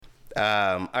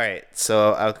All right,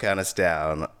 so I'll count us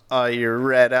down. Are you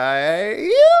ready? I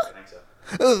think so.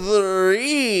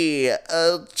 3,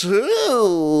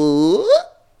 2.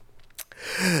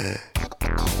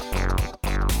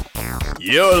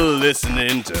 You're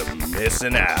listening to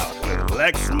Missing Out with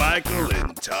Lex Michael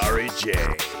and Tari J.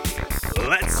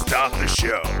 Let's start the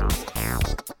show.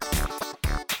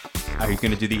 Are you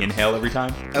going to do the inhale every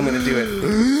time? I'm going to do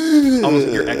it. Almost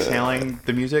like you're exhaling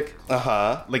the music?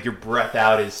 Uh-huh. Like your breath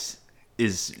out is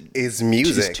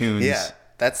music. just tunes. Yeah.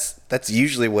 That's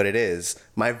usually what it is.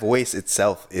 My voice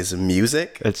itself is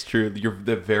music. That's true.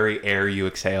 The very air you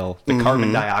exhale, the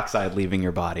carbon dioxide leaving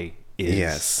your body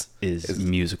is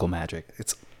musical magic.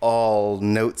 It's all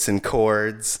notes and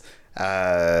chords.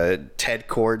 Ted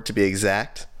chord to be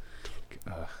exact.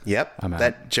 Yep. I'm out.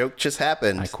 That joke just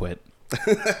happened. I quit.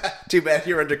 Too bad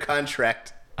you're under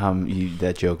contract.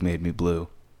 That joke made me blue,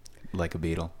 like a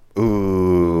beetle.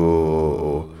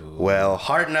 Ooh. Well,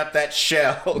 harden up that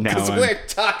shell, because we're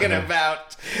talking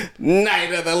about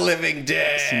Night of the Living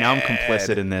Dead. See, now I'm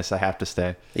complicit in this. I have to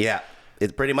stay. Yeah,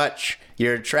 it's pretty much.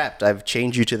 You're trapped. I've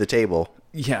chained you to the table.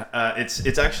 Yeah,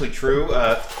 it's actually true.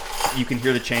 You can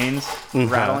hear the chains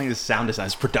rattling. The sound design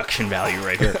is production value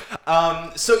right here.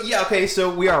 So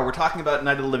we're talking about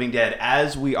Night of the Living Dead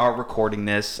as we are recording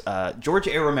this. George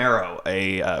A. Romero,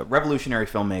 a revolutionary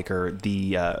filmmaker,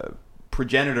 the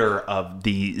progenitor of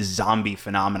the zombie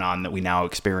phenomenon that we now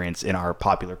experience in our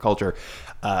popular culture,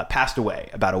 passed away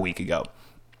about a week ago.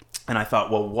 And I thought,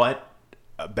 well, what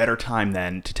a better time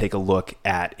then to take a look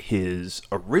at his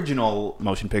original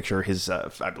motion picture,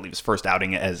 I believe his first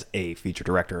outing as a feature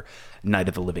director, Night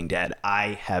of the Living Dead.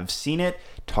 I have seen it.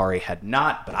 Tari had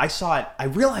not, but I saw it. I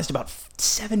realized about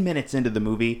 7 minutes into the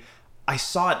movie, I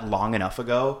saw it long enough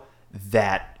ago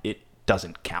that it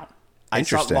doesn't count. I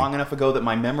saw it long enough ago that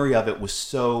my memory of it was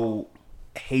so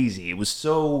hazy. It was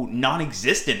so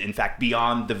non-existent, in fact,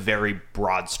 beyond the very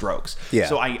broad strokes. Yeah.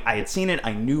 So I had seen it.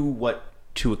 I knew what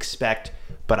to expect,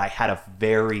 but I had a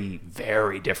very,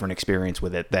 very different experience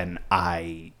with it than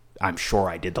I'm sure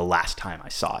I did the last time I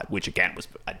saw it, which again was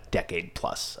a decade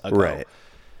plus ago. Right.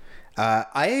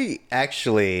 I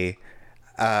actually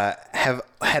have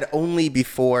had only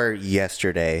before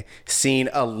yesterday seen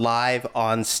a live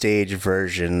on stage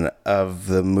version of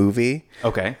the movie.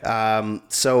 Okay.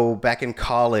 So back in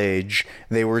college,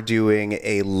 they were doing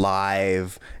a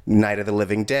live Night of the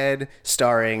Living Dead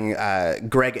starring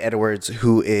Greg Edwards,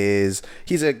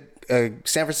 he's a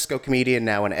San Francisco comedian,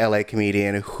 now an LA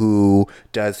comedian who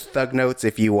does Thug Notes.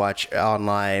 If you watch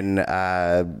online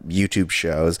YouTube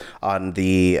shows on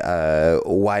the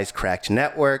Wisecracked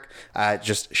Network,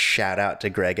 just shout out to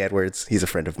Greg Edwards. He's a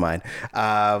friend of mine.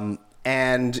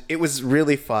 And it was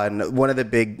really fun. One of the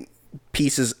big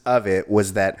pieces of it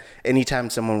was that anytime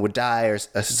someone would die or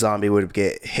a zombie would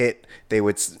get hit, they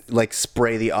would like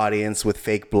spray the audience with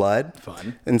fake blood.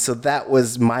 Fun. And so that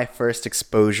was my first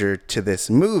exposure to this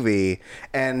movie,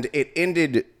 and it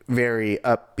ended very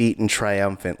upbeat and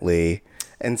triumphantly.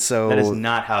 And so that is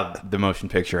not how the motion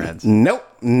picture ends. Nope,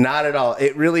 not at all.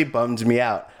 It really bummed me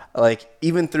out. Like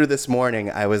even through this morning,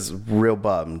 I was real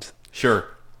bummed. Sure.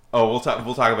 Oh, we'll talk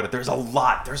about it. There's a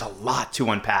lot to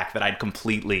unpack that I'd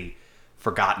completely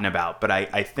forgotten about. But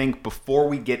I think before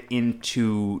we get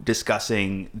into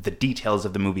discussing the details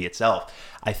of the movie itself,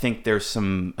 I think there's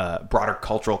some broader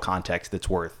cultural context that's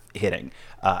worth hitting.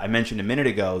 I mentioned a minute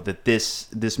ago that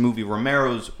this movie,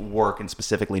 Romero's work, and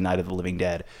specifically Night of the Living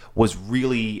Dead, was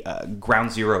really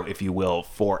ground zero, if you will,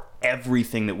 for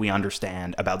everything that we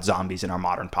understand about zombies in our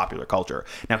modern popular culture.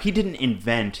 Now, he didn't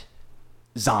invent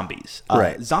zombies.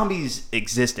 Right. Zombies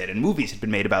existed, and movies had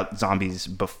been made about zombies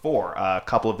before. A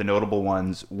couple of the notable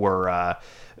ones were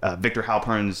Victor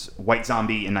Halpern's White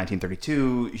Zombie in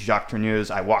 1932, Jacques Tourneur's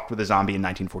I Walked with a Zombie in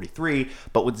 1943.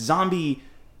 But what zombie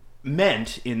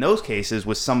meant in those cases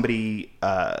was somebody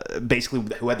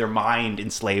basically who had their mind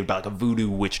enslaved by like a voodoo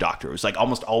witch doctor. It was like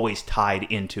almost always tied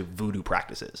into voodoo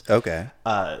practices. Okay.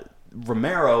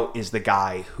 Romero is the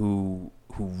guy who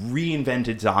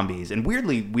reinvented zombies. And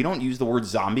weirdly, we don't use the word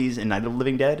zombies in Night of the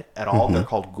Living Dead at all. Mm-hmm. They're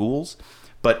called ghouls.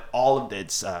 But all of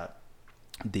it's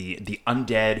the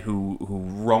undead who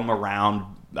roam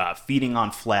around feeding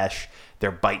on flesh.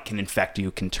 Their bite can infect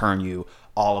you, can turn you.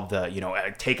 All of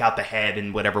the, take out the head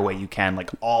in whatever way you can. Like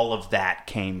all of that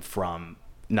came from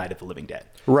Night of the Living Dead.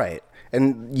 Right.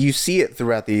 And you see it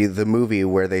throughout the movie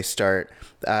where they start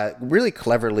really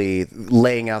cleverly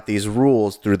laying out these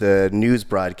rules through the news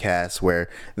broadcasts, where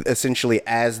essentially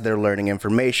as they're learning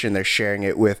information, they're sharing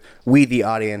it with we, the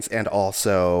audience, and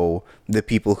also the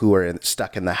people who are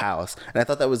stuck in the house. And I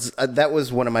thought that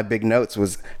was one of my big notes,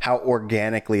 was how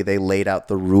organically they laid out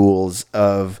the rules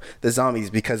of the zombies,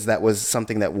 because that was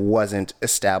something that wasn't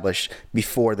established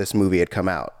before this movie had come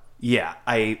out. Yeah,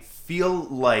 I feel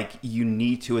like you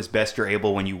need to, as best you're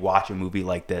able when you watch a movie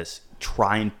like this,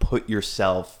 try and put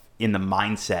yourself in the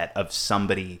mindset of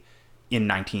somebody in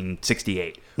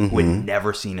 1968 who had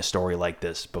never seen a story like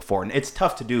this before. And it's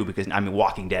tough to do because, I mean,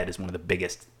 Walking Dead is one of the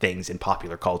biggest things in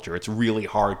popular culture. It's really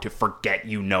hard to forget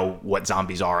what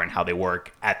zombies are and how they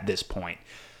work at this point.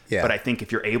 Yeah. But I think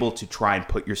if you're able to try and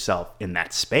put yourself in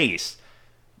that space,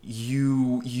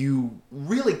 you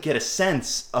really get a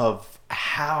sense of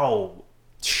how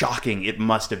shocking it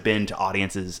must have been to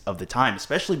audiences of the time,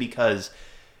 especially because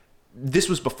this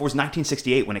was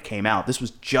 1968 when it came out. This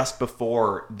was just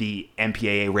before the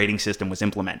MPAA rating system was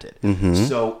implemented.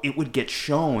 So it would get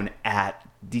shown at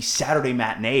the Saturday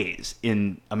matinees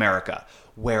in America,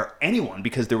 where anyone,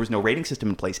 because there was no rating system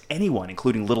in place, anyone,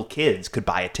 including little kids, could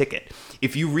buy a ticket.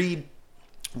 If you read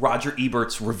Roger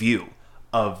Ebert's review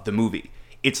of the movie,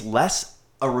 it's less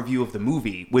a review of the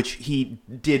movie, which he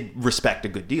did respect a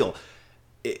good deal.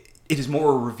 It is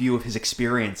more a review of his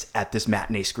experience at this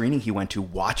matinee screening he went to,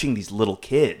 watching these little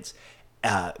kids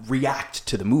react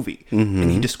to the movie. And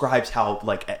he describes how,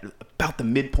 like, at about the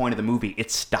midpoint of the movie,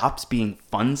 it stops being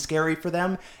fun scary for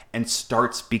them and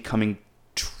starts becoming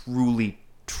truly,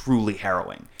 truly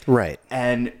harrowing. Right.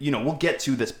 And, we'll get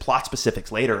to this plot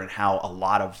specifics later and how a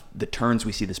lot of the turns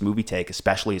we see this movie take,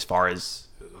 especially as far as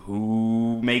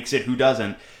who makes it, who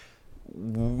doesn't,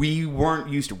 we weren't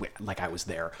used to, like I was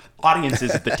there,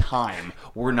 audiences at the time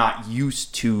were not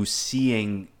used to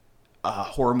seeing a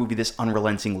horror movie this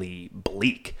unrelentingly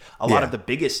bleak. A lot of the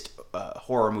biggest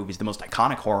horror movies, the most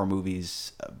iconic horror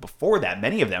movies before that,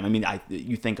 many of them, I mean,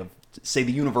 you think of, say,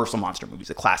 the Universal monster movies,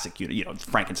 the classic,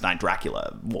 Frankenstein,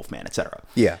 Dracula, Wolfman, etc.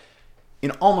 Yeah.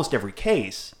 In almost every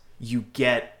case, you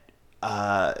get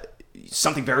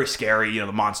something very scary,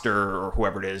 the monster or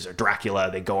whoever it is, or Dracula.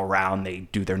 They go around, they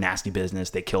do their nasty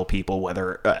business, they kill people,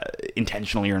 whether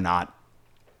intentionally or not.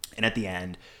 And at the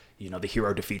end, the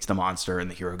hero defeats the monster and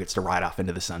the hero gets to ride off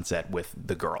into the sunset with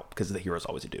the girl, because the hero's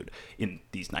always a dude in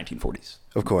these 1940s.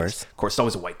 Of course. Of course, it's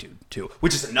always a white dude, too,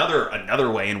 which is another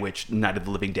way in which Night of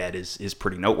the Living Dead is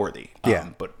pretty noteworthy.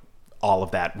 But all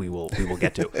of that we will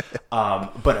get to.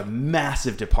 But a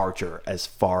massive departure as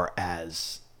far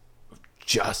as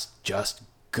just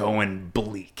going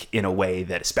bleak in a way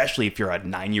that, especially if you're a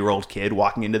 9-year-old kid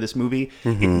walking into this movie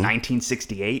in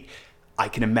 1968, I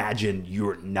can imagine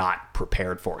you're not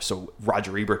prepared for. So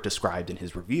Roger Ebert described in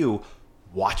his review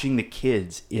watching the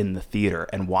kids in the theater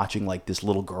and watching, like, this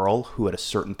little girl who at a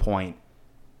certain point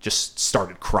just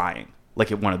started crying,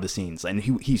 like, at one of the scenes. And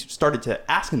he started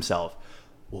to ask himself,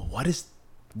 well, what is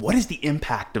the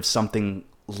impact of something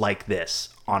like this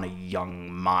on a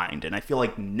young mind? And I feel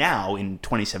like now in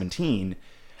 2017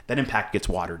 that impact gets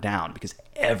watered down, because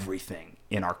everything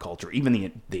in our culture,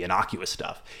 even the innocuous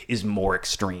stuff, is more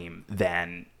extreme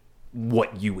than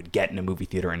what you would get in a movie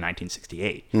theater in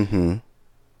 1968.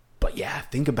 But yeah,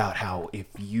 think about how, if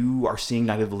you are seeing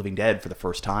Night of the Living Dead for the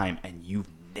first time and you've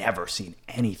never seen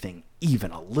anything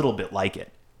even a little bit like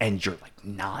it, and you're like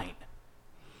 9,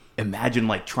 imagine,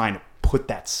 like, trying to put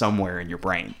that somewhere in your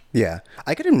brain. Yeah.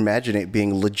 I could imagine it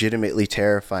being legitimately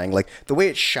terrifying. Like, the way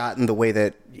it's shot and the way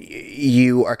that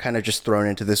you are kind of just thrown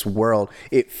into this world,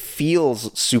 it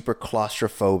feels super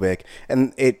claustrophobic.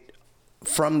 And it,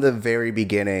 from the very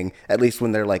beginning, at least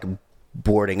when they're, like,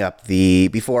 boarding up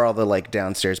before all the, like,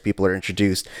 downstairs people are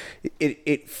introduced,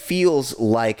 it feels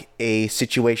like a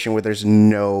situation where there's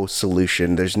no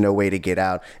solution, there's no way to get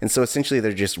out, and so essentially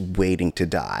they're just waiting to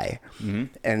die.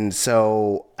 And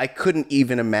so I couldn't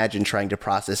even imagine trying to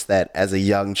process that as a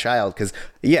young child, because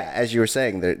as you were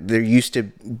saying, they're used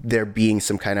to there being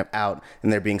some kind of out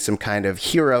and there being some kind of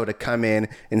hero to come in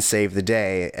and save the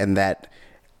day, and that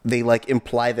they, like,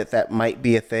 imply that might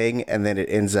be a thing, and then it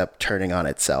ends up turning on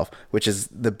itself, which is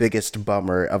the biggest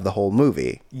bummer of the whole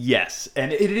movie. Yes,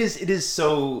 and it is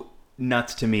so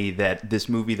nuts to me that this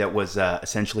movie that was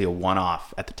essentially a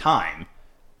one-off at the time,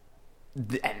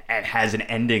 and has an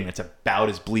ending that's about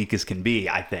as bleak as can be,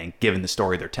 I think, given the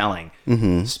story they're telling,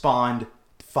 spawned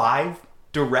 5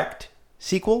 direct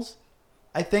sequels.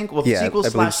 I think,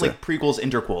 sequels / like prequels,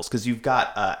 interquels, because you've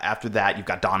got, after that, you've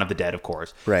got Dawn of the Dead, of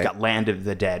course. Right. You've got Land of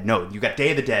the Dead. No, you've got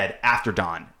Day of the Dead after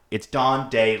Dawn. It's Dawn,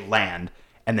 Day, Land,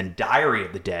 and then Diary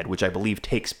of the Dead, which I believe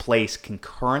takes place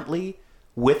concurrently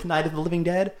with Night of the Living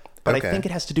Dead. But Okay. I think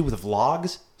it has to do with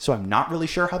vlogs, so I'm not really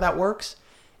sure how that works.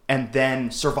 And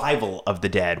then Survival of the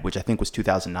Dead, which I think was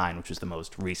 2009, which was the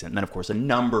most recent. And then, of course, a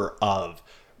number of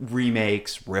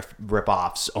remakes,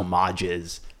 rip-offs,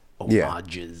 homages. We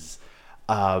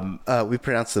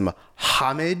pronounce them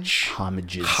homages.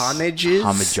 Homages. Homages.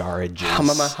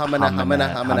 Homagarages.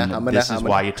 Humana. This is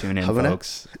why you tune in,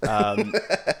 folks. But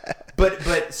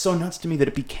it's so nuts to me that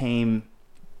it became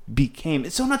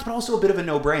it's so nuts, but also a bit of a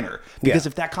no-brainer. Because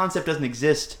if that concept doesn't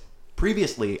exist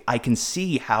previously, I can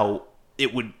see how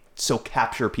it would so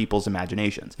capture people's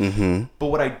imaginations. Mm-hmm. But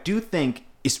what I do think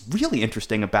is really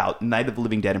interesting about Night of the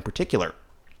Living Dead in particular,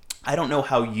 I don't know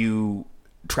how you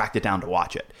tracked it down to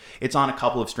watch it. It's on a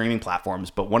couple of streaming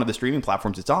platforms, but one of the streaming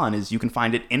platforms it's on is you can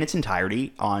find it in its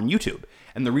entirety on YouTube.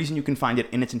 And the reason you can find it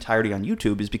in its entirety on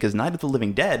YouTube is because Night of the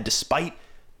Living Dead, despite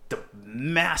the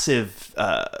massive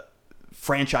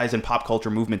franchise and pop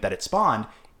culture movement that it spawned,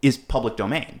 is public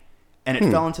domain. And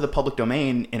it fell into the public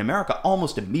domain in America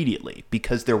almost immediately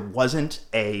because there wasn't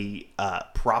a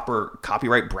proper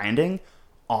copyright branding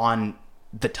on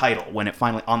the title when it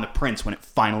finally, on the prints when it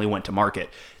finally went to market.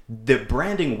 The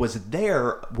branding was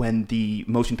there when the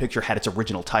motion picture had its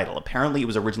original title. Apparently, it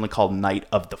was originally called Night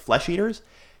of the Flesh Eaters,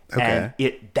 and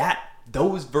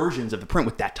those versions of the print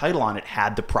with that title on it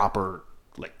had the proper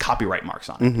like copyright marks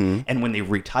on it. And when they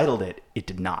retitled it, it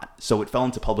did not. So it fell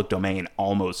into public domain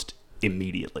almost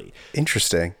immediately.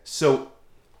 Interesting. So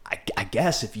I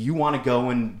guess if you want to go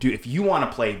and if you want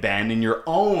to play Ben in your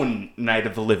own Night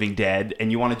of the Living Dead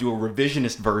and you want to do a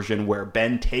revisionist version where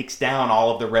Ben takes down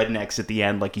all of the rednecks at the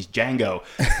end like he's Django,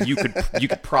 you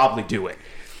could probably do it.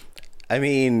 I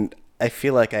mean, I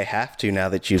feel like I have to now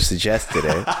that you've suggested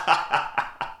it.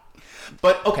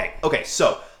 But okay,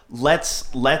 so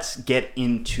let's get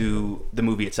into the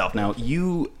movie itself. Now,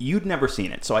 you'd never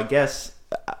seen it, so I guess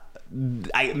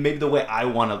maybe the way I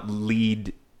want to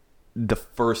lead the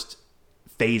first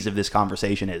phase of this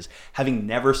conversation is, having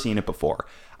never seen it before,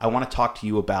 I want to talk to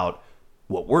you about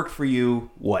what worked for you,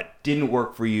 what didn't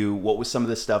work for you, what was some of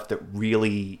the stuff that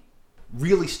really,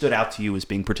 really stood out to you as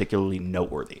being particularly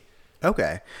noteworthy.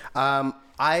 Okay. I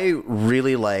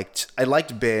liked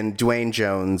Ben, Dwayne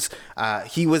Jones.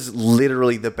 He was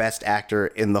literally the best actor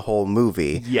in the whole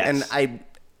movie. Yes.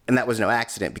 And that was no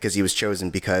accident because he was chosen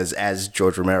because, as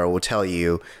George Romero will tell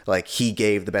you, like, he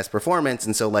gave the best performance.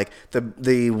 And so, like,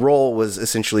 the role was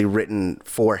essentially written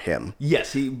for him.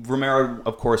 Yes. Romero,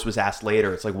 of course, was asked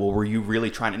later. It's like, well, were you really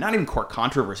trying to, not even court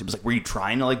controversy, it was like, were you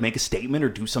trying to, like, make a statement or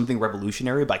do something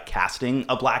revolutionary by casting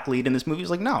a black lead in this movie?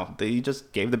 He's like, no, they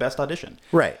just gave the best audition.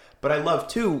 Right. But I love,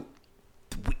 too,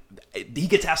 he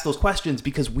gets asked those questions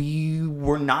because we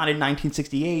were not in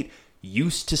 1968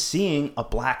 used to seeing a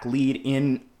black lead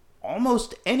in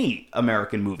almost any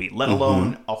American movie, let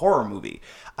alone a horror movie.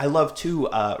 I love, too,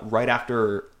 right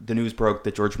after the news broke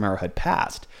that George Romero had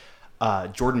passed,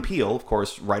 Jordan Peele, of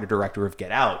course, writer-director of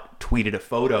Get Out, tweeted a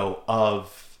photo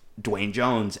of Dwayne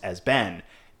Jones as Ben,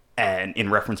 and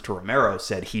in reference to Romero,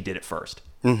 said he did it first,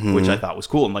 which I thought was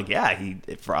cool. I'm like, yeah,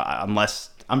 unless,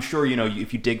 I'm sure,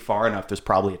 if you dig far enough, there's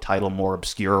probably a title more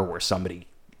obscure where somebody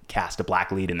cast a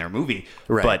black lead in their movie.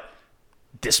 Right. But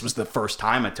this was the first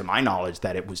time, to my knowledge,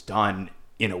 that it was done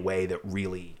in a way that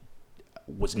really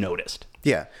was noticed.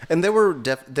 Yeah. And there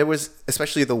was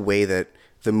especially the way that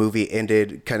the movie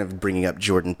ended, kind of bringing up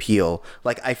Jordan Peele.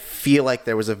 Like, I feel like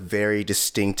there was a very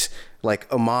distinct,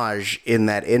 like, homage in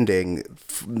that ending,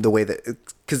 the way that,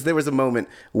 because there was a moment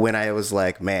when I was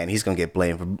like, man, he's going to get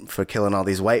blamed for killing all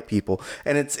these white people.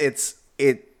 And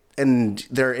and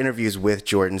there are interviews with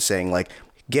Jordan saying, like,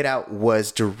 Get Out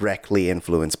was directly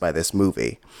influenced by this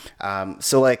movie.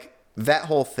 So, like, that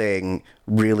whole thing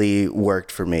really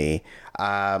worked for me.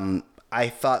 I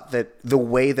thought that the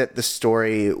way that the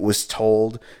story was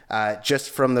told, just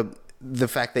from the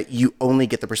fact that you only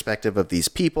get the perspective of these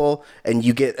people and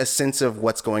you get a sense of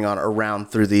what's going on around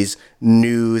through these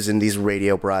news and these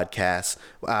radio broadcasts.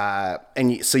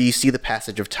 So you see the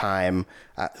passage of time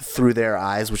through their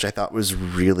eyes, which I thought was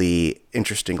really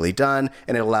interestingly done.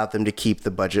 And it allowed them to keep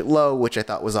the budget low, which I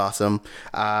thought was awesome.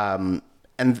 And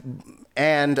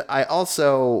I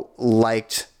also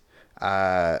liked,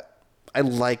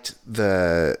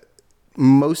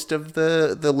 most of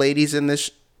the ladies in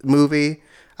this movie.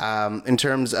 In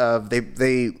terms of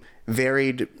they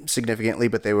varied significantly,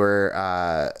 but they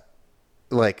were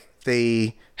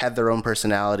they had their own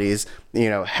personalities.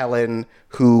 Helen,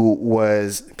 who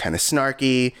was kind of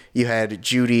snarky. You had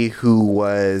Judy, who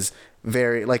was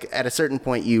very like at a certain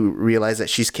point you realize that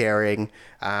she's caring,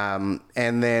 and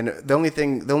then the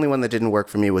only one that didn't work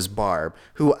for me was Barb,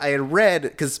 who I had read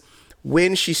because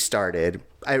when she started,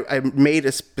 I made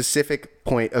a specific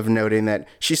point of noting that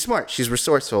she's smart, she's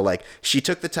resourceful. Like she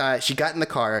took the time, she got in the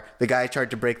car, the guy tried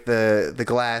to break the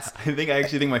glass. I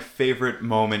actually think my favorite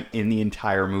moment in the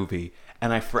entire movie,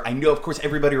 and I know of course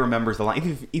everybody remembers the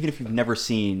line, even if you've never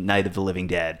seen Night of the Living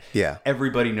Dead. Yeah,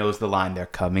 everybody knows the line, "They're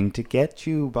coming to get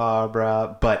you,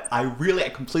 Barbara." But I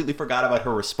completely forgot about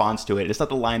her response to it. It's not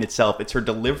the line itself; it's her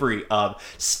delivery of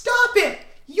 "Stop it!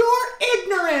 You're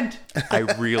ignorant." I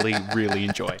really, really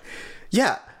enjoy.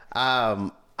 Yeah,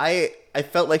 I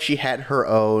felt like she had her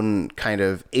own kind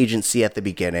of agency at the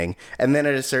beginning, and then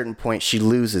at a certain point she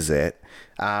loses it,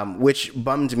 which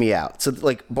bummed me out. So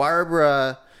like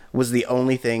Barbara was the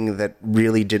only thing that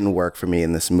really didn't work for me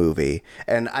in this movie,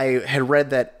 and I had read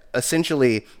that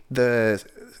essentially the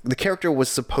character was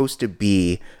supposed to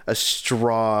be a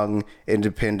strong,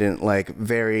 independent, like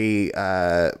very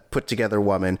put together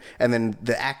woman, and then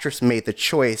the actress made the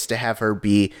choice to have her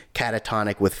be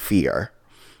catatonic with fear.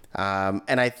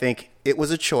 And I think it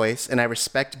was a choice, and I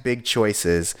respect big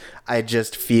choices. I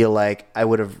just feel like I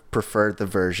would have preferred the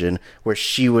version where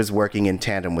she was working in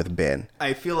tandem with Ben.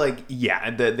 I feel like, yeah,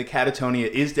 the catatonia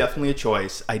is definitely a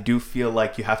choice. I do feel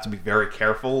like you have to be very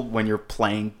careful when you're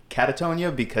playing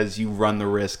catatonia because you run the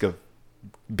risk of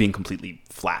being completely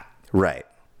flat. Right.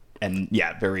 And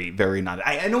yeah, very, very not.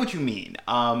 I know what you mean.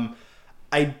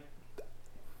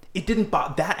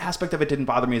 That aspect of it didn't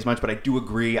bother me as much, but I do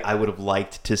agree I would have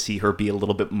liked to see her be a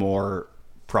little bit more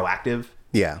proactive.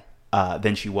 Yeah.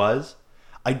 Than she was.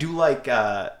 I do like.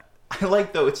 I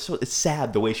like though. It's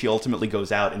sad the way she ultimately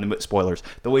goes out in the spoilers.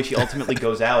 The way she ultimately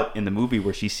goes out in the movie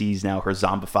where she sees now her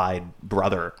zombified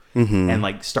brother and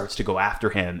like starts to go after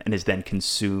him and is then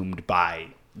consumed by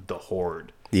the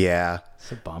horde. Yeah.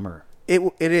 It's a bummer.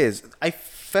 It is. I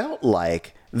felt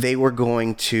like they were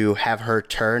going to have her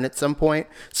turn at some point.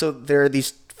 So there are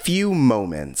these few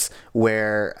moments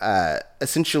where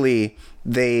essentially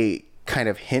they kind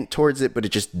of hint towards it, but it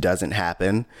just doesn't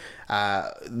happen.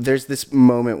 There's this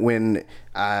moment when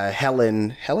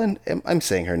Helen, I'm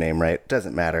saying her name right,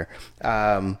 doesn't matter.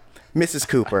 Mrs.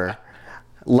 Cooper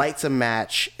lights a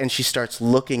match and she starts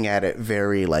looking at it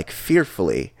very like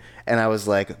fearfully. And I was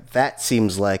like, that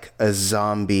seems like a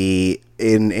zombie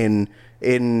in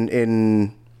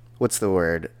what's the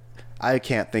word? I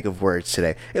can't think of words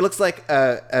today. It looks like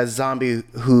a zombie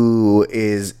who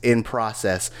is in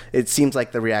process. It seems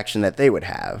like the reaction that they would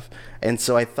have. And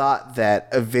so I thought that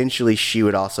eventually she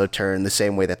would also turn the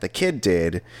same way that the kid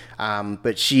did.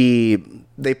 But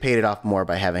they paid it off more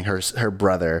by having her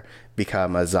brother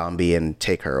become a zombie and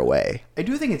take her away. I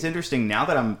do think it's interesting now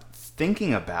that I'm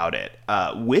thinking about it,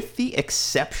 with the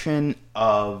exception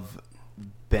of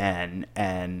Ben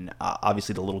and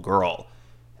obviously the little girl,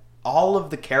 all of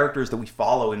the characters that we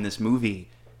follow in this movie,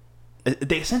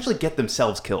 they essentially get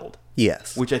themselves killed.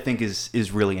 Yes. Which I think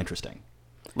is really interesting.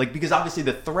 Like, because obviously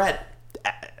the threat,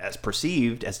 as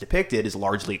perceived, as depicted, is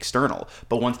largely external.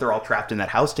 But once they're all trapped in that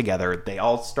house together, they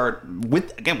all start,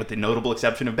 with the notable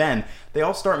exception of Ben, they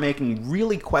all start making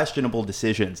really questionable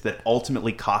decisions that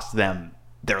ultimately cost them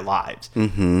their lives.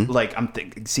 Mm-hmm. Like,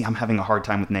 I'm having a hard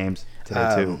time with names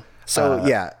today, too. So,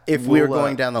 if we were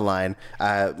going down the line,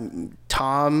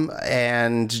 Tom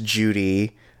and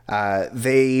Judy,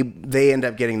 they end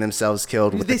up getting themselves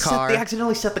killed with the car. They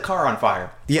accidentally set the car on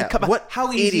fire. Yeah. Like,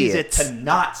 how easy is it to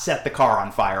not set the car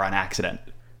on fire on accident?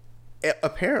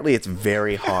 Apparently, it's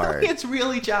very hard. It's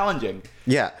really challenging.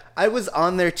 Yeah. I was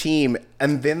on their team,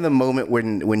 and then the moment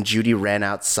when Judy ran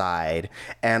outside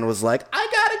and was like, I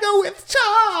gotta go with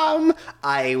Tom,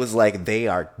 I was like, they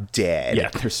are dead. Yeah,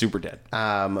 they're super dead.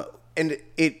 And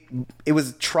it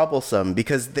was troublesome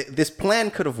because this plan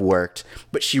could have worked,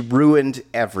 but she ruined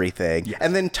everything. Yes.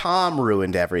 And then Tom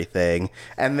ruined everything.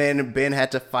 And then Ben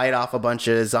had to fight off a bunch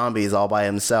of zombies all by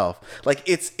himself. Like,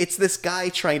 it's this guy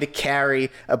trying to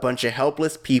carry a bunch of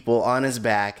helpless people on his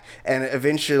back, and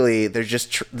eventually they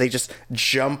just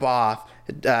jump off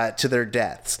to their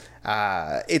deaths.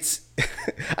 It's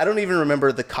I don't even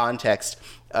remember the context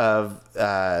of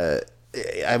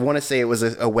I want to say it was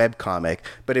a web comic,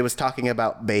 but it was talking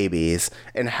about babies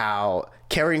and how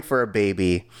caring for a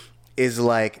baby is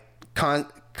like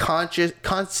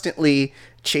constantly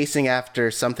chasing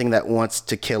after something that wants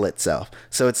to kill itself.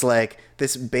 So it's like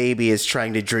this baby is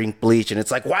trying to drink bleach, and it's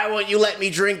like, why won't you let me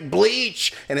drink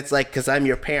bleach? And it's like, because I'm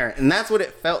your parent. And that's what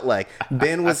it felt like.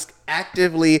 Ben was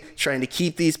actively trying to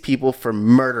keep these people from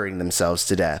murdering themselves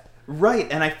to death.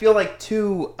 Right, and I feel like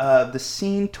too the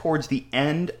scene towards the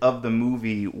end of the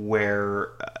movie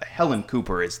where Helen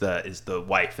Cooper is the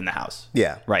wife in the house.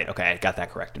 Yeah. Right. Okay, I got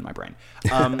that correct in my brain.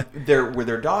 Where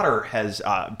their daughter has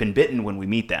been bitten when we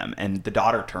meet them, and the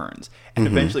daughter turns, and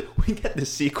eventually we get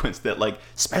this sequence that, like,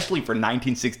 especially for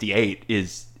 1968,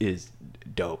 is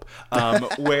dope.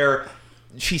 Where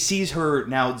she sees her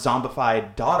now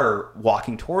zombified daughter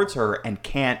walking towards her and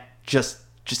can't just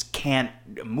can't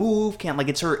move, can't, like,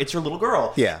 it's her little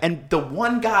girl. Yeah. And the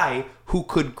one guy who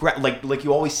could grab, like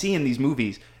you always see in these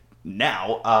movies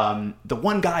now, the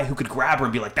one guy who could grab her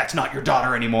and be like, that's not your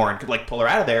daughter anymore, and could, like, pull her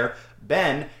out of there,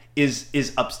 Ben,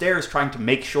 is upstairs trying to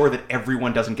make sure that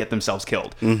everyone doesn't get themselves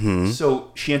killed.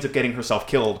 So she ends up getting herself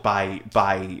killed by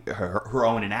her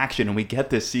own inaction, and we get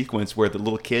this sequence where the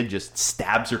little kid just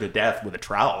stabs her to death with a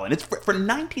trowel. And it's for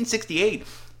 1968,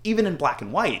 even in black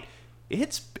and white,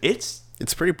 it's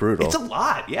pretty brutal. It's a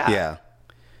lot, yeah.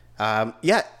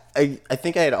 Yeah. I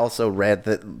think I had also read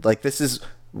that, like, this is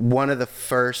one of the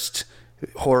first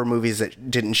horror movies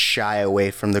that didn't shy away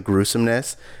from the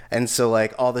gruesomeness. And so,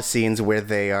 like, all the scenes where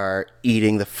they are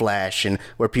eating the flesh and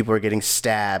where people are getting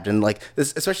stabbed, and, like,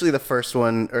 this, especially the first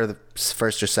one, or the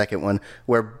first or second one,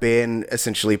 where Ben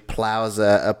essentially plows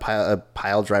a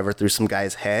pile driver through some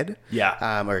guy's head.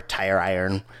 Yeah. Or tire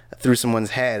iron through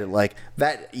someone's head. Like,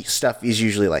 that stuff is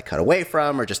usually, like, cut away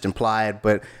from or just implied.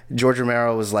 But George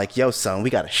Romero was like, yo, son, we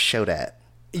got to show that.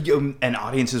 And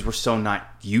audiences were so not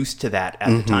used to that at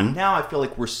the time. Now I feel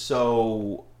like we're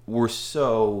so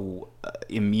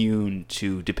immune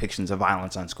to depictions of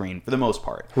violence on screen for the most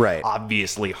part. Right.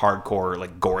 Obviously, hardcore,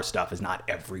 like, gore stuff is not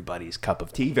everybody's cup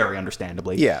of tea, very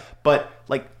understandably. Yeah. But,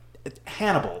 like,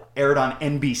 Hannibal aired on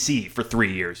NBC for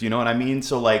 3 years. You know what I mean?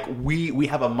 So, like, we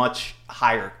have a much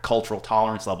higher cultural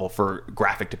tolerance level for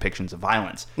graphic depictions of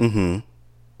violence.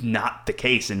 Not the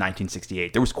case in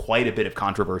 1968. There was quite a bit of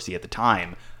controversy at the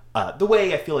time. The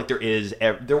way I feel like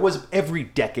there was every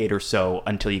decade or so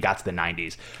until you got to the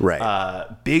 90s. Right.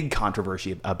 Big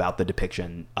controversy about the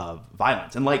depiction of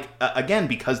violence. And, like, again,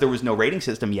 because there was no rating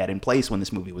system yet in place when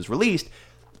this movie was released,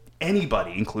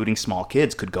 anybody, including small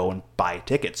kids, could go and buy a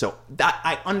ticket. So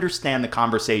I understand the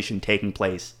conversation taking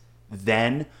place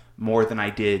then more than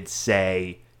I did,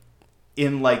 say,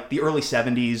 in, like, the early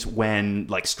 70s when,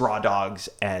 like, Straw Dogs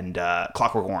and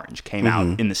Clockwork Orange came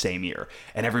out in the same year.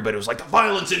 And everybody was like, the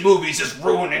violence in movies is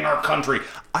ruining our country.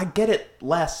 I get it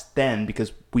less then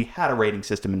because we had a rating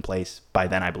system in place by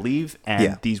then, I believe.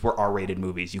 And these were R-rated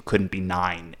movies. You couldn't be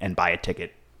 9 and buy a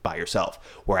ticket by yourself.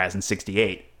 Whereas in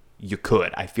 68, you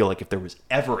could. I feel like if there was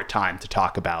ever a time to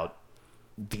talk about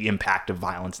the impact of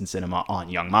violence in cinema on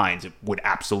young minds, it would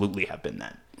absolutely have been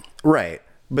then. Right.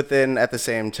 But then at the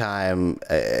same time,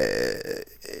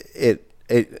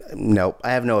 nope,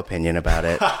 I have no opinion about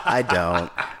it. I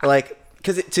don't. Like,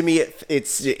 because to me,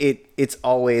 it's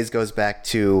always goes back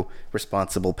to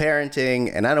responsible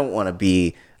parenting, and I don't want to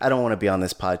be on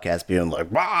this podcast being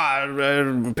like,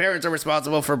 parents are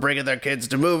responsible for bringing their kids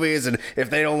to movies, and if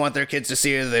they don't want their kids to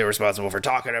see it, they're responsible for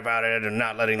talking about it and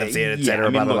not letting them see it,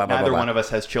 etc. Neither one of us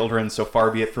has children, so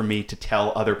far be it from me to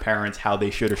tell other parents how they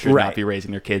should or should not be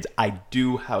raising their kids. I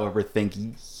do, however, think,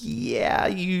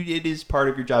 it is part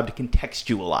of your job to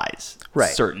contextualize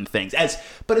certain things,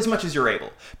 but as much as you're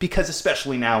able, because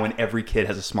especially now when every kid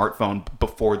has a smartphone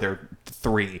before they're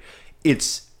 3,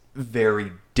 it's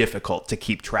very difficult to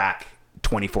keep track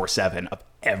 24/7 of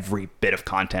every bit of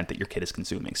content that your kid is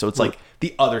consuming. So it's like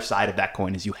the other side of that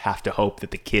coin is you have to hope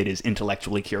that the kid is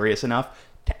intellectually curious enough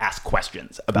to ask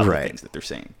questions about the things that they're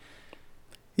seeing.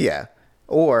 Yeah.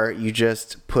 Or you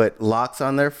just put locks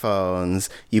on their phones,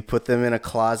 you put them in a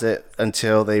closet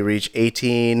until they reach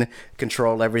 18,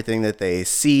 control everything that they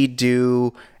see,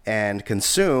 do, and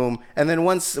consume, and then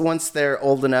once they're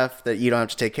old enough that you don't have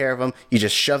to take care of them, you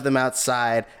just shove them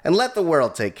outside and let the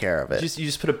world take care of it. You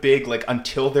just put a big, like,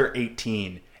 until they're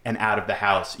 18 and out of the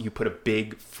house, you put a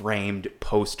big framed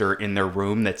poster in their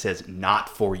room that says, "Not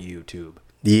for YouTube."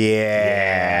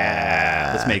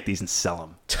 Yeah. Let's make these and sell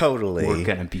them. Totally. We're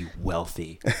gonna be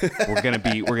wealthy. We're gonna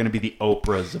be the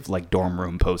Oprahs of, like, dorm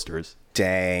room posters.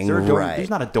 Dang, There's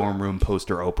not a dorm room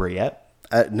poster Oprah yet.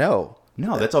 No,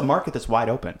 that's a market that's wide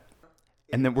open.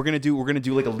 And then we're gonna do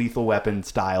like a Lethal Weapon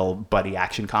style buddy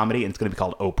action comedy, and it's gonna be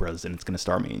called Oprah's, and it's gonna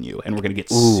star me and you, and we're gonna get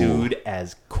sued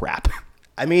as crap.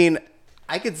 I mean,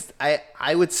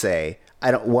 I would say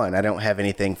I don't have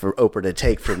anything for Oprah to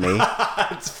take from me.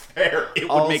 That's fair. It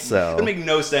would make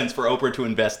no sense for Oprah to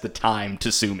invest the time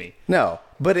to sue me. No,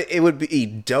 but it would be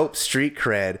dope street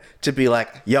cred to be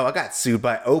like, yo, I got sued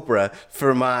by Oprah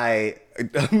for my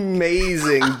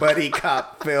amazing buddy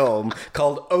cop film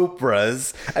called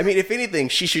Oprah's. I mean, if anything,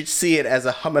 she should see it as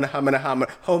a homage.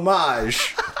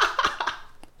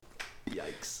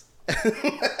 Yikes.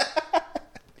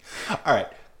 All right,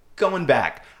 going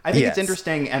back. I think Yes. it's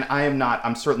interesting, and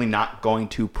I'm certainly not going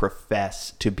to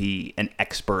profess to be an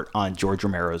expert on George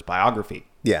Romero's biography.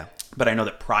 Yeah. But I know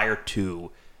that prior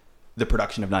to the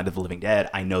production of Night of the Living Dead,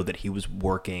 I know that he was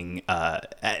working,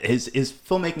 his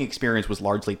filmmaking experience was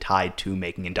largely tied to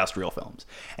making industrial films.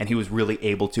 And he was really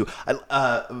able to,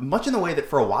 much in the way that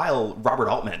for a while Robert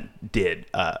Altman did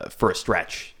for a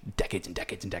stretch, decades and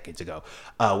decades and decades ago,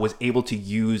 was able to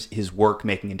use his work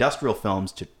making industrial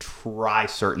films to try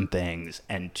certain things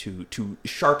and to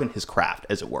sharpen his craft,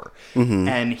 as it were. Mm-hmm.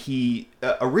 And he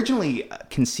originally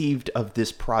conceived of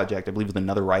this project, I believe, with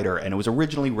another writer, and it was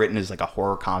originally written as like a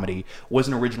horror comedy.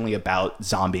 Wasn't originally about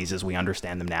zombies as we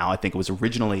understand them now. I think it was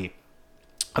originally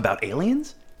about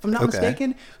aliens, if I'm not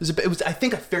mistaken. It was, I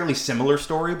think, a fairly similar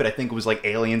story, but I think it was like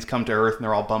aliens come to Earth and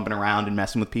they're all bumping around and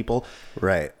messing with people.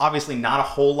 Right. Obviously, not a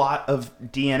whole lot of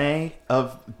DNA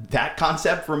of that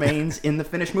concept remains in the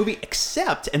finished movie,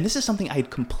 except, and this is something I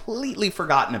had completely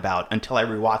forgotten about until I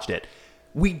rewatched it,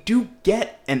 we do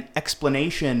get an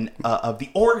explanation of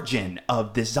the origin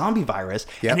of this zombie virus,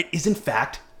 and it is in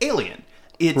fact alien.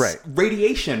 It's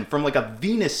radiation from like a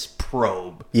Venus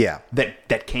probe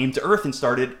that came to Earth and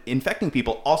started infecting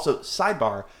people. Also,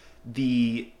 sidebar,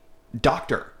 the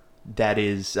doctor that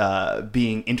is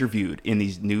being interviewed in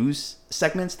these news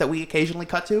segments that we occasionally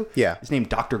cut to is named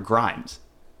Dr. Grimes.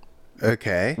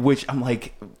 Okay. Which I'm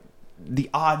like, the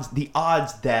odds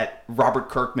that Robert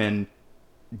Kirkman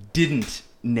didn't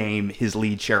name his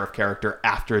lead sheriff character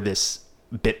after this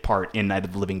bit part in Night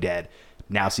of the Living Dead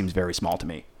now seems very small to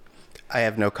me. I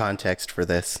have no context for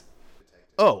this.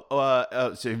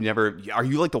 So you've never, are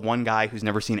you like the one guy who's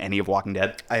never seen any of Walking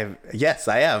Dead? Yes,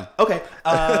 I am. Okay.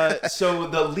 So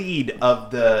the lead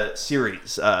of the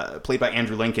series, played by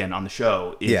Andrew Lincoln on the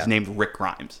show, is named Rick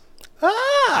Grimes.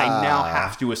 I now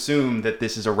have to assume that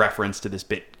this is a reference to this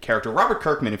bit character. Robert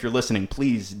Kirkman, if you're listening,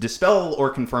 please dispel or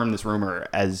confirm this rumor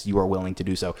as you are willing to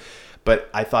do so. But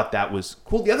I thought that was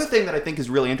cool. The other thing that I think is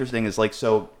really interesting is like,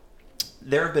 so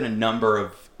there have been a number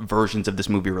of versions of this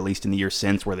movie released in the years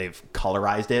since where they've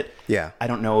colorized it. Yeah. I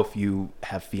don't know if you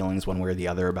have feelings one way or the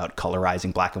other about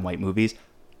colorizing black and white movies.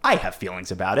 I have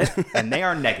feelings about it, and they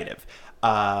are negative.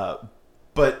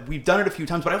 But we've done it a few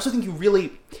times, but I also think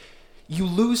you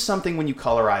lose something when you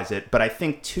colorize it, but I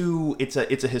think too it's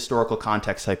a historical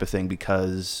context type of thing,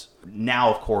 because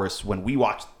now, of course, when we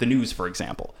watch the news, for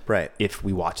example, if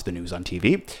we watch the news on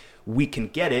TV, we can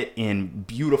get it in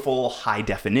beautiful high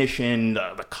definition.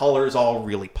 The colors all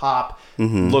really pop.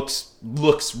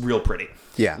 Looks real pretty.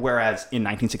 Yeah. Whereas in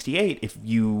 1968, if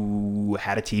you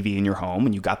had a TV in your home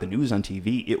and you got the news on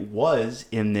TV, it was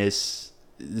in this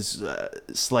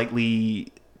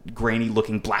slightly grainy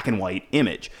looking black and white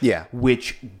image,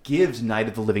 which gives Night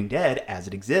of the Living Dead as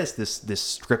it exists, this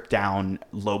stripped down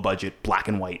low budget black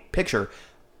and white picture,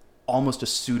 almost a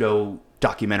pseudo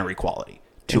documentary quality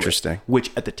to Interesting. it,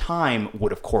 which at the time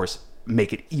would of course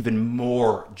make it even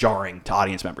more jarring to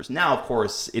audience members. Now of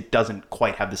course it doesn't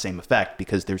quite have the same effect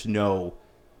because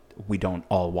we don't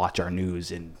all watch our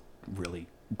news in really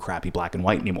crappy black and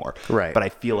white anymore, but I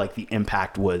feel like the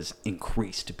impact was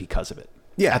increased because of it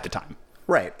at the time.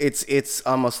 Right. It's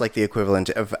almost like the equivalent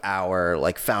of our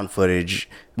like found footage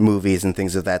movies and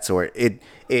things of that sort.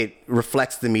 It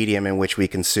reflects the medium in which we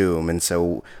consume, and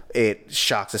so it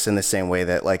shocks us in the same way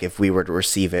that like if we were to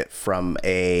receive it from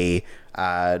a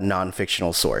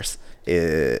non-fictional source.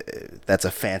 That's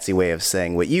a fancy way of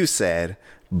saying what you said,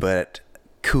 but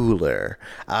cooler.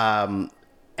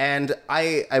 And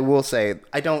I will say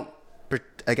I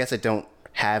guess I don't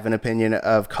have an opinion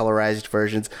of colorized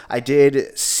versions. I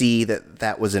did see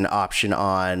that was an option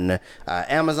on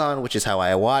Amazon, which is how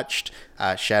I watched.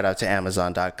 Shout out to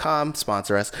Amazon.com,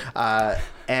 sponsor us.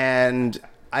 And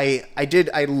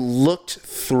I looked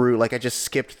through, like I just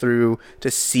skipped through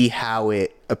to see how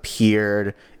it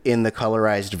appeared in the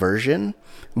colorized version.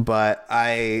 But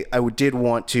I did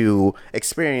want to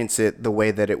experience it the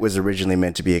way that it was originally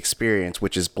meant to be experienced,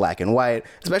 which is black and white,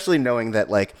 especially knowing that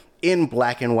like in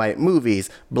black and white movies,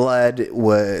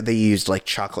 they used like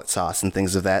chocolate sauce and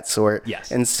things of that sort.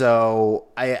 Yes. And so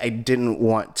I didn't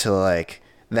want to like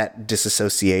that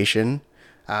disassociation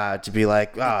to be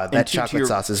like, that chocolate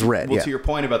sauce is red. Well, to your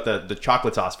point about the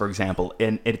chocolate sauce, for example,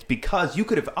 and it's because they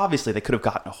could have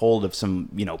gotten a hold of some,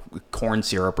 corn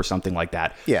syrup or something like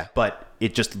that. Yeah. But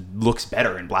it just looks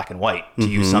better in black and white to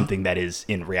use something that is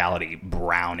in reality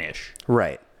brownish.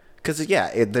 Right. Because,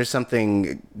 there's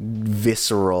something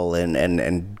visceral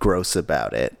and gross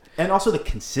about it. And also the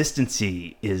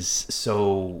consistency is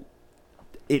so...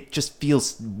 It just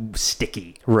feels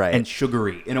sticky and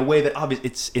sugary in a way that obviously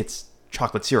it's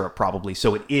chocolate syrup probably,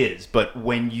 so it is. But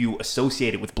when you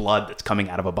associate it with blood that's coming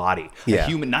out of a body, a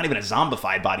human, not even a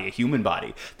zombified body, a human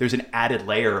body, there's an added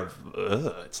layer of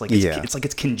it's like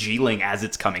it's congealing as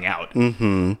it's coming out.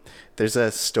 Mm-hmm. There's a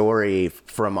story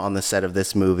from on the set of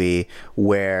this movie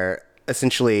where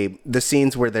essentially the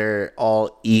scenes where they're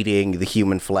all eating the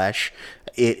human flesh,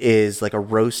 it is like a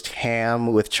roast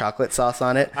ham with chocolate sauce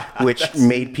on it, which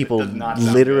made people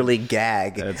literally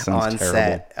gag on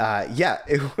set.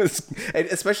 It was,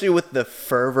 especially with the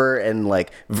fervor and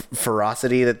like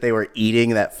ferocity that they were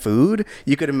eating that food.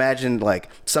 You could imagine like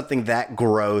something that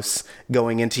gross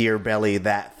going into your belly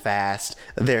that fast.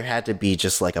 There had to be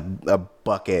just like a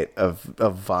bucket of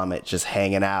vomit just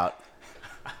hanging out.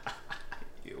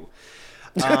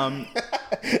 I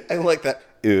like that.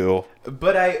 Ew.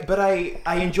 But I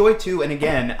enjoy too, and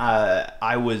again,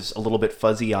 I was a little bit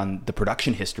fuzzy on the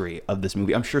production history of this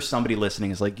movie. I'm sure somebody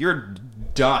listening is like, "You're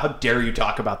dumb. How dare you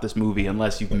talk about this movie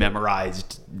unless you've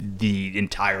memorized the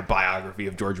entire biography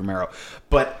of George Romero?"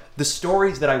 But the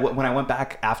stories that when I went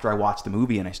back after I watched the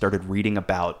movie and I started reading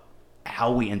about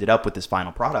how we ended up with this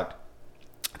final product,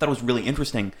 I thought it was really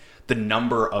interesting the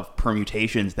number of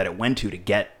permutations that it went to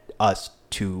get us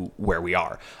to where we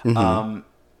are.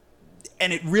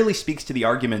 And it really speaks to the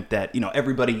argument that,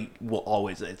 everybody will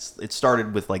always, it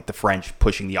started with like the French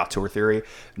pushing the auteur theory.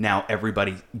 Now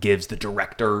everybody gives the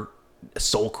director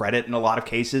sole credit in a lot of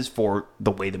cases for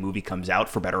the way the movie comes out,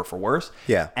 for better or for worse.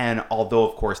 Yeah. And although,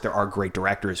 of course, there are great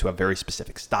directors who have very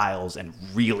specific styles and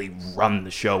really run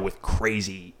the show with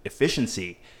crazy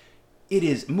efficiency, it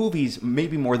is movies,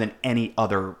 maybe more than any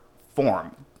other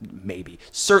form,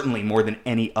 certainly more than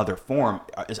any other form,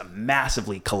 is a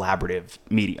massively collaborative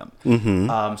medium.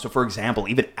 So for example,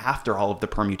 even after all of the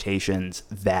permutations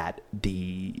that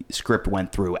the script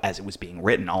went through as it was being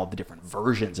written, all of the different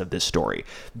versions of this story,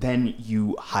 then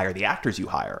you hire the actors you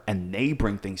hire and they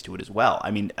bring things to it as well. I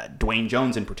mean, Dwayne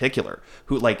Jones in particular,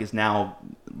 who is now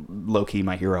low-key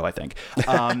my hero, I think.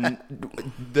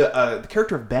 The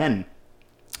character of Ben,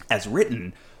 as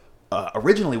written,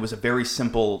 originally was a very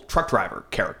simple truck driver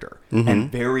character and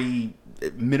very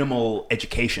minimal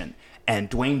education. And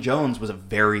Dwayne Jones was a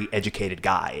very educated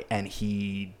guy, and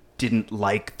he didn't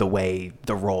like the way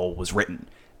the role was written,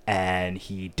 and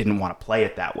he didn't want to play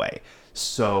it that way.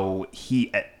 So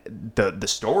the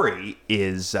story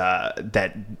is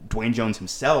that Dwayne Jones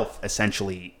himself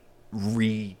essentially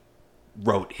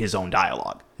rewrote his own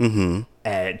dialogue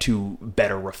to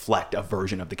better reflect a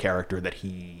version of the character that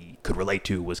he could relate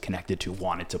to, was connected to,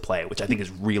 wanted to play, which I think is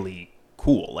really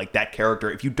cool. Like that character,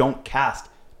 if you don't cast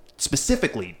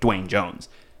specifically Dwayne Jones,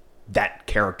 that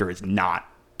character is not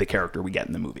the character we get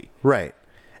in the movie. Right.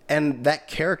 And that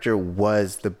character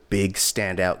was the big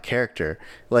standout character.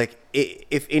 Like,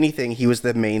 if anything, he was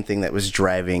the main thing that was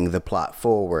driving the plot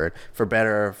forward, for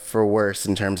better or for worse,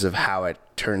 in terms of how it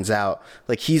turns out.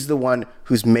 Like, he's the one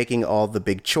who's making all the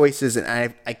big choices, and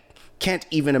I can't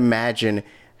even imagine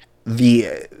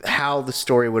how the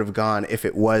story would have gone if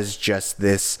it was just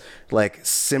this like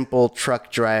simple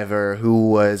truck driver who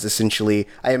was essentially,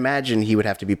 I imagine he would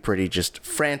have to be pretty just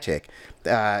frantic,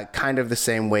 kind of the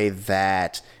same way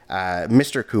that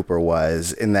Mr. Cooper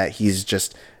was, in that he's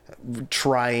just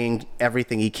trying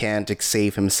everything he can to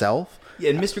save himself.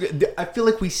 Yeah, and I feel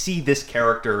like we see this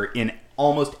character in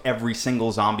almost every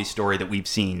single zombie story that we've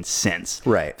seen since.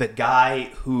 Right. The guy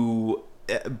who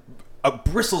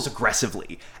bristles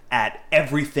aggressively at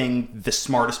everything the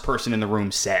smartest person in the room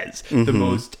says, the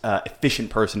most efficient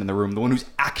person in the room, the one who's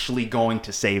actually going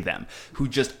to save them, who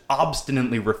just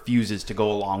obstinately refuses to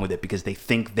go along with it because they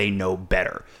think they know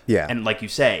better. Yeah. And like you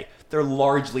say, they're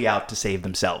largely out to save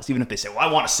themselves. Even if they say, well,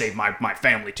 I want to save my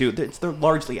family too, they're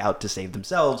largely out to save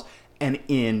themselves. And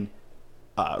in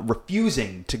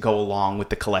refusing to go along with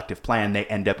the collective plan, they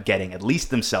end up getting at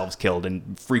least themselves killed,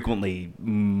 and frequently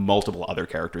multiple other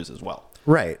characters as well.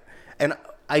 Right. And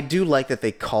I do like that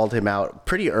they called him out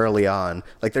pretty early on.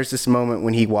 Like, there's this moment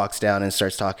when he walks down and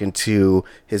starts talking to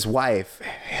his wife,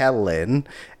 Helen,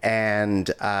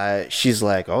 and she's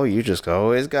like, oh, you just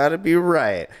always gotta be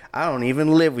right. I don't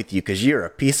even live with you because you're a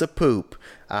piece of poop.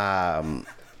 And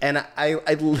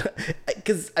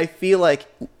because I feel like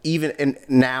even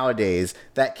nowadays,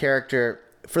 that character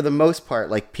for the most part,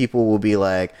 like, people will be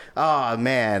like, oh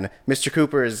man, Mr.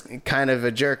 Cooper is kind of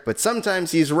a jerk, but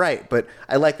sometimes he's right. But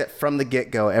I like that from the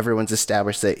get-go, everyone's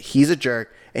established that he's a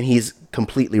jerk and he's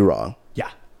completely wrong.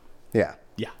 Yeah. Yeah.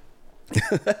 Yeah.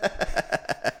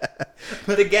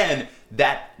 But again,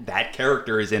 that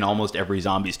character is in almost every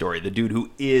zombie story. The dude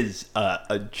who is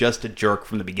just a jerk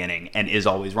from the beginning and is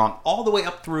always wrong, all the way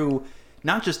up through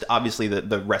not just obviously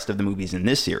the rest of the movies in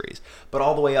this series, but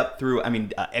all the way up through, I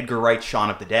mean, Edgar Wright's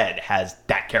Shaun of the Dead has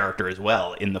that character as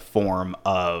well in the form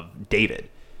of David.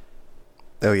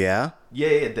 Oh, yeah?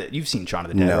 Yeah, you've seen Shaun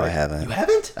of the Dead, No, right? I haven't. You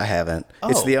haven't? I haven't. Oh.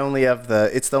 It's the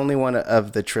only one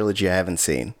of the trilogy I haven't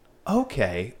seen.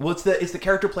 Okay. Well, it's the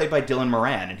character played by Dylan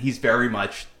Moran, and he's very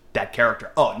much that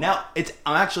character. Oh, now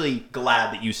I'm actually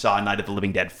glad that you saw Night of the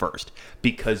Living Dead first,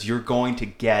 because you're going to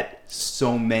get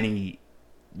so many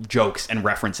jokes and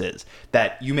references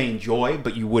that you may enjoy,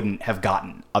 but you wouldn't have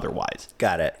gotten otherwise.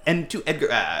 Got it. And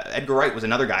Edgar Wright was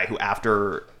another guy who,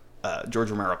 after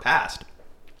George Romero passed,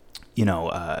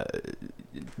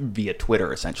 via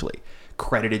Twitter, essentially,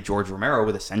 credited George Romero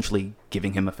with essentially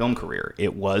giving him a film career.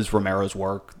 It was Romero's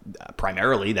work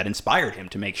primarily that inspired him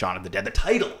to make Shaun of the Dead. The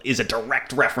title is a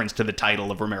direct reference to the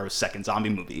title of Romero's second zombie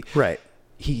movie. Right.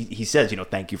 He says,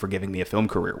 thank you for giving me a film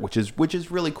career, which is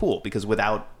really cool, because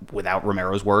without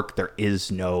Romero's work, there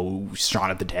is no Shaun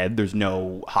of the Dead. There's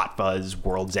no Hot Fuzz,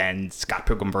 World's End, Scott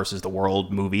Pilgrim vs. the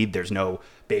World movie. There's no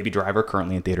Baby Driver,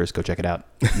 currently in theaters. Go check it out.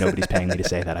 Nobody's paying me to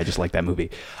say that. I just like that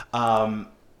movie.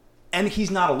 And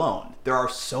he's not alone. There are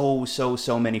so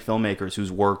many filmmakers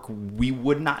whose work we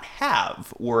would not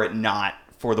have were it not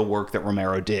for the work that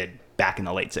Romero did back in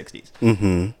the late 60s.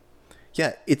 Mm-hmm.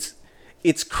 Yeah,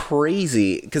 it's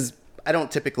crazy, because I don't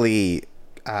typically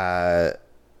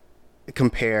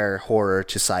compare horror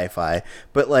to sci-fi,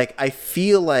 but like, I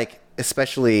feel like,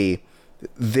 especially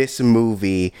this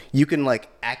movie, you can like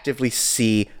actively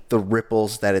see the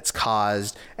ripples that it's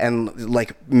caused and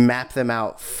like map them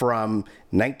out from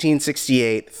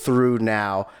 1968 through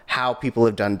now, how people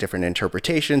have done different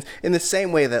interpretations, in the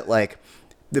same way that like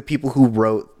the people who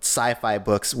wrote sci-fi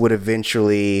books would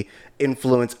eventually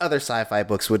influence other sci-fi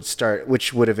books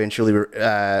which would eventually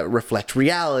reflect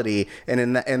reality, and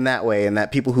in that way, and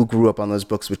that people who grew up on those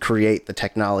books would create the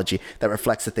technology that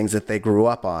reflects the things that they grew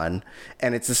up on.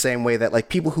 And it's the same way that like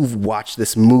people who've watched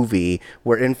this movie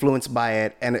were influenced by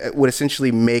it, and it would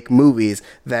essentially make movies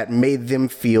that made them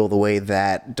feel the way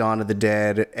that Dawn of the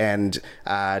Dead and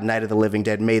Night of the Living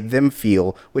Dead made them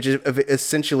feel, which is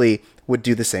essentially would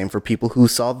do the same for people who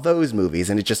saw those movies,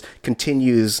 and it just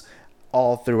continues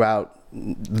all throughout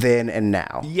then and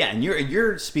now. Yeah, and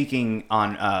you're speaking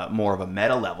on more of a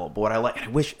meta level, but what I like, and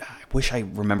I wish I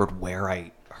remembered where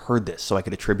I heard this so I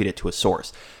could attribute it to a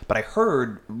source, but I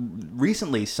heard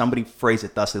recently somebody phrase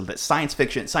it thusly, that science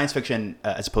fiction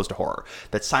as opposed to horror,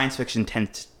 that science fiction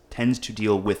tends to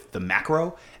deal with the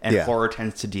macro, and horror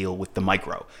tends to deal with the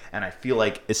micro. And I feel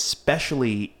like,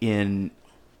 especially in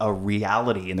the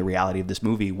reality of this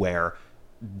movie, where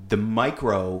the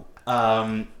micro,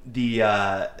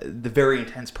 the very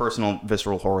intense personal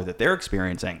visceral horror that they're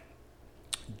experiencing,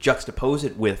 juxtapose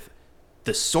it with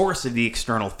the source of the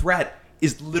external threat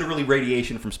is literally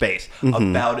radiation from space,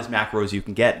 about as macro as you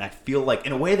can get. And I feel like,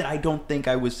 in a way that I don't think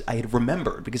I had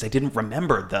remembered, because I didn't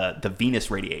remember the Venus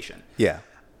radiation. Yeah.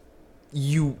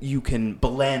 You can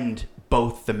blend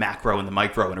both the macro and the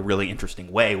micro in a really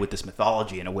interesting way with this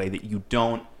mythology, in a way that you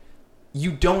don't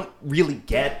really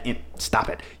get in. Stop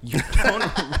it. You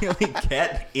don't really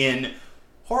get in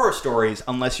horror stories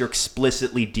unless you're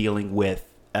explicitly dealing with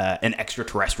an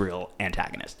extraterrestrial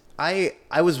antagonist.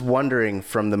 I was wondering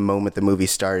from the moment the movie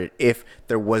started if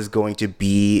there was going to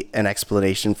be an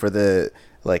explanation for the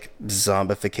like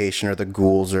zombification or the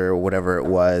ghouls or whatever it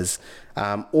was,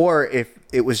 or if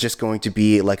it was just going to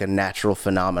be like a natural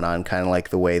phenomenon, kind of like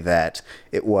the way that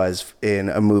it was in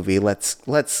a movie.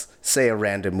 Let's say a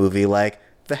random movie like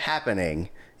The Happening,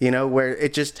 where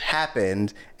it just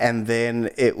happened, and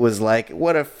then it was like,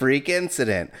 what a freak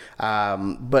incident.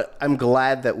 But I'm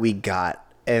glad that we got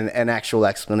an actual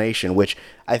explanation, which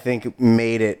I think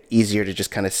made it easier to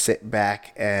just kind of sit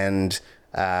back and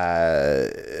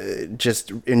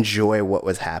just enjoy what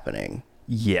was happening.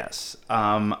 Yes.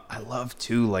 I love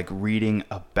too, like, reading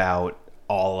about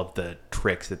all of the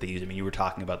tricks that they use. I mean, you were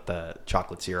talking about the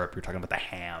chocolate syrup, you were talking about the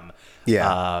ham.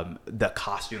 Yeah. The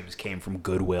costumes came from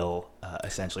Goodwill,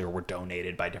 essentially, or were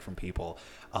donated by different people.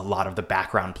 A lot of the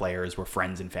background players were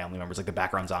friends and family members. Like, the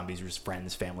background zombies were just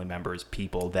friends, family members,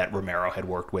 people that Romero had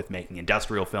worked with making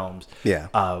industrial films. Yeah.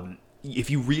 If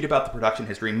you read about the production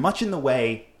history, much in the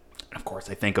way Of course,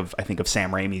 I think of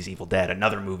Sam Raimi's Evil Dead,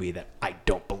 another movie that I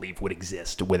don't believe would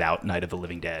exist without Night of the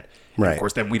Living Dead. And Right. of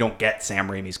course, then we don't get Sam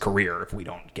Raimi's career if we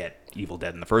don't get Evil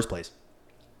Dead in the first place.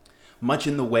 Much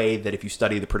in the way that if you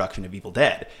study the production of Evil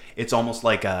Dead, it's almost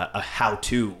like a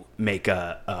how-to make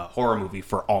a horror movie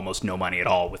for almost no money at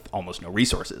all with almost no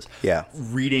resources. Yeah.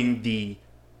 Reading the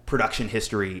production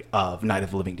history of Night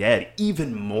of the Living Dead,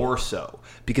 even more so,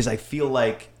 because I feel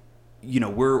like,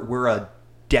 we're a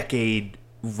decade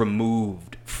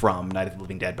removed from Night of the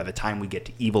Living Dead by the time we get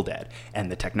to Evil Dead,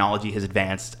 and the technology has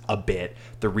advanced a bit,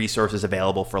 the resources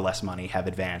available for less money have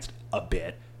advanced a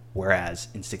bit, whereas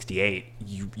in 68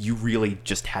 you really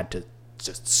just had to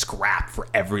just scrap for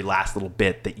every last little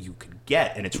bit that you could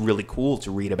get. And it's really cool to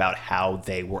read about how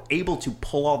they were able to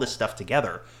pull all this stuff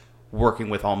together working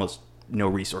with almost no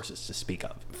resources to speak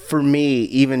of. For me,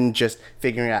 even just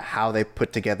figuring out how they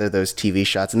put together those TV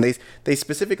shots, and they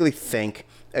specifically thank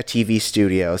a TV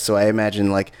studio. So I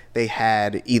imagine like they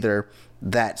had either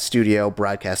that studio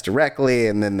broadcast directly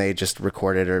and then they just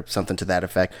recorded or something to that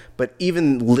effect. But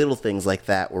even little things like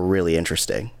that were really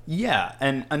interesting. Yeah,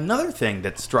 and another thing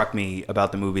that struck me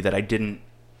about the movie that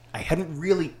I hadn't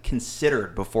really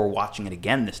considered before watching it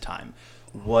again this time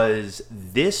was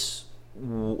this.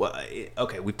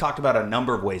 Okay, we've talked about a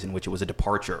number of ways in which it was a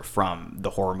departure from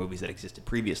the horror movies that existed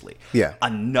previously. Yeah.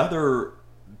 Another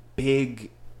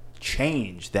big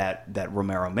change that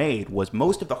Romero made was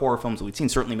most of the horror films that we'd seen,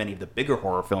 certainly many of the bigger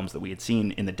horror films that we had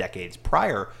seen in the decades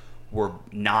prior, were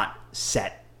not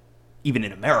set even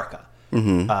in America.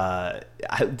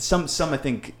 Mm-hmm. Some I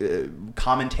think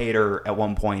commentator at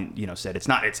one point said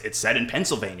it's set in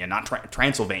Pennsylvania, not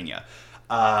Transylvania.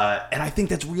 And I think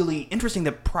that's really interesting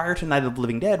that prior to Night of the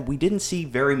Living Dead, we didn't see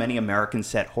very many American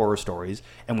set horror stories,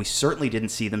 and we certainly didn't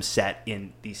see them set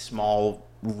in these small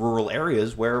rural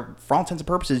areas where, for all intents and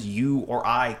purposes, you or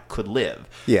I could live.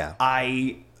 Yeah.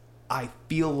 I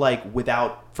feel like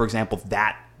without, for example,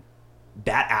 that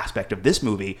aspect of this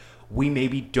movie, we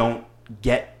maybe don't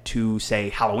get to say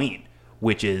Halloween,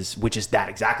 which is that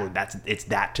exactly. It's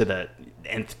that to the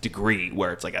nth degree,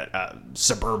 where it's like a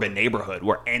suburban neighborhood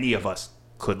where any of us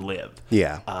could live.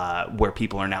 Yeah. Where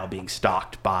people are now being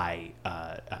stalked by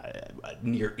a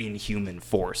near inhuman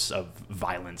force of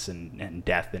violence and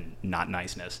death and not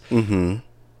niceness. Mm-hmm.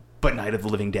 But Night of the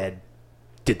Living Dead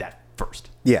did that first.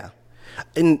 Yeah.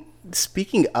 And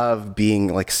speaking of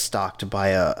being like stalked by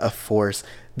a force,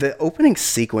 the opening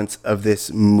sequence of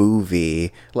this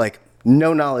movie, like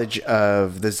no knowledge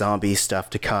of the zombie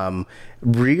stuff to come,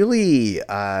 really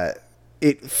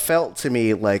it felt to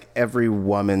me like every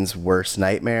woman's worst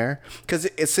nightmare, because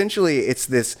essentially it's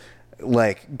this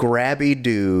like grabby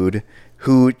dude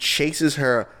who chases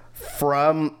her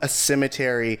from a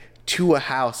cemetery to a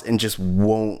house and just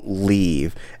won't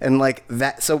leave. And like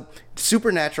that, so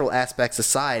supernatural aspects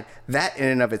aside, that in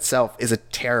and of itself is a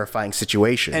terrifying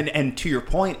situation. And to your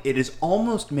point, it is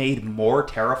almost made more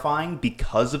terrifying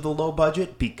because of the low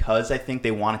budget, because I think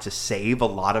they wanted to save a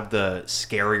lot of the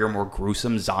scarier, more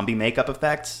gruesome zombie makeup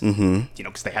effects,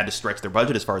 because they had to stretch their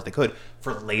budget as far as they could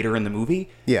for later in the movie.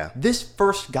 Yeah. This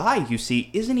first guy you see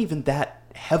isn't even that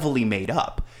heavily made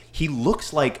up. He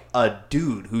looks like a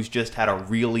dude who's just had a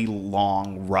really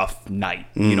long, rough night.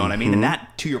 You know what I mean? And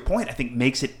that, to your point, I think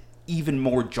makes it even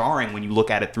more jarring when you look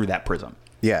at it through that prism.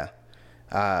 Yeah.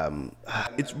 So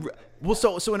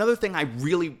another thing I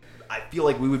feel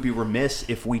like we would be remiss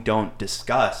if we don't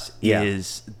discuss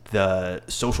is the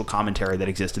social commentary that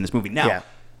exists in this movie. Now,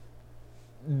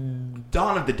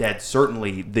 Dawn of the Dead,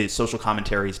 certainly the social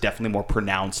commentary is definitely more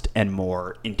pronounced and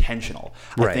more intentional.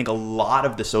 Right. I think a lot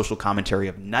of the social commentary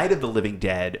of Night of the Living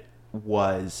Dead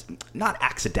was not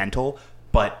accidental,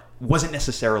 but wasn't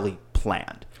necessarily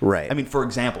planned. Right. I mean, for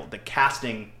example, the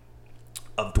casting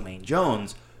of Dwayne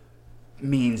Jones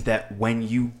means that when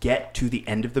you get to the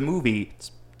end of the movie,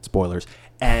 spoilers,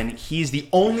 and he's the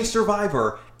only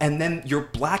survivor, and then your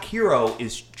black hero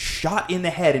is shot in the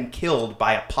head and killed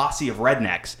by a posse of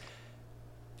rednecks.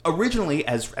 Originally,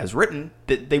 as written,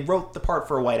 they wrote the part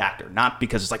for a white actor, not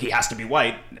because it's like he has to be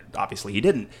white. Obviously, he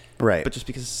didn't. Right. But just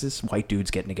because this white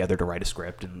dude's getting together to write a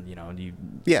script, and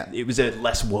it was a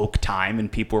less woke time,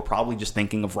 and people were probably just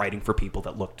thinking of writing for people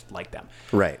that looked like them.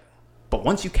 Right. But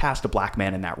once you cast a black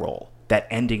man in that role, that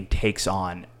ending takes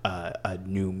on a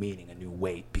new meaning, a new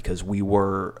weight, because we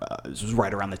were this was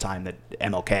right around the time that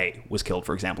MLK was killed,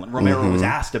 for example, and Romero was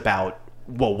asked about,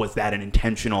 well, was that an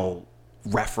intentional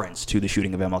reference to the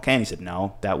shooting of MLK? And he said,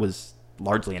 no, that was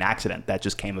largely an accident. That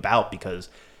just came about because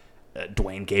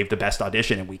Dwayne gave the best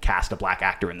audition and we cast a black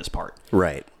actor in this part.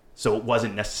 Right. So it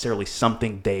wasn't necessarily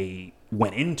something they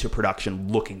went into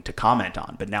production looking to comment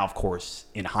on. But now, of course,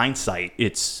 in hindsight,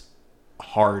 it's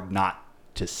hard not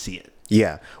to see it.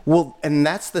 Yeah. Well, and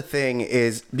that's the thing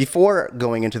is, before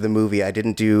going into the movie, I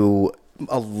didn't do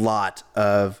a lot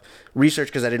of research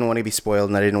because I didn't want to be spoiled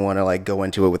and I didn't want to like go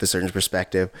into it with a certain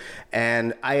perspective.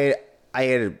 And I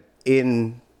had,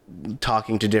 in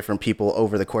talking to different people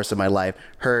over the course of my life,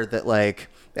 heard that like,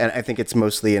 and I think it's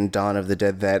mostly in Dawn of the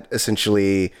Dead, that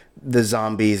essentially the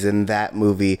zombies in that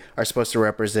movie are supposed to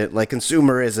represent like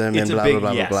consumerism and blah, blah,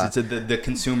 blah, blah, blah. It's the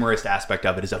consumerist aspect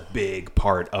of it is a big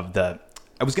part of the,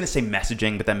 I was going to say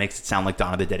messaging, but that makes it sound like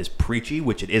Dawn of the Dead is preachy,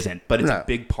 which it isn't, but it's a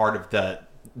big part of the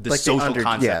like social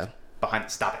concept behind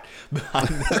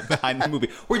behind the movie.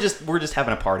 We're just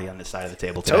having a party on this side of the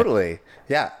table today. Totally.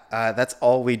 Yeah. That's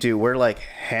all we do. We're like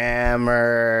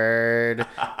hammered.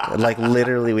 Like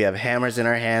literally we have hammers in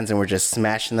our hands and we're just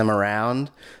smashing them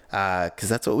around. 'Cause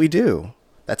that's what we do.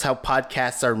 That's how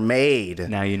podcasts are made.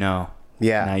 Now you know.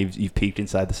 Yeah. Now you've peeked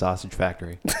inside the sausage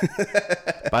factory.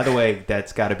 By the way,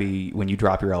 that's got to be, when you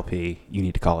drop your LP, you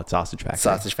need to call it Sausage Factory.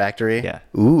 Sausage Factory? Yeah.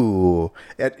 Ooh.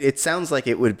 It sounds like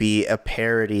it would be a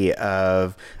parody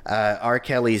of R.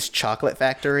 Kelly's Chocolate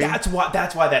Factory. That's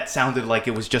why that sounded like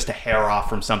it was just a hair off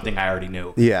from something I already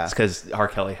knew. Yeah. It's because R.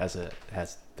 Kelly has the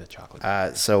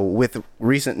chocolate. So with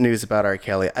recent news about R.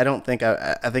 Kelly, I think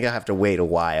I have to wait a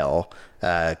while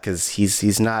because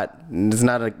he's not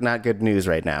good news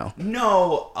right now.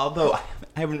 No, although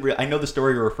I know the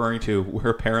story you're referring to,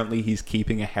 where apparently he's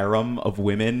keeping a harem of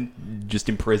women just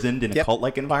imprisoned in a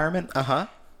cult-like environment.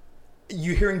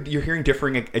 You're hearing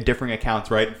differing accounts,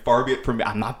 right? Far be it from me.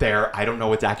 I'm not there. I don't know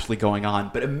what's actually going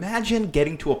on. But imagine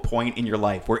getting to a point in your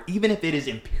life where, even if it is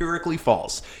empirically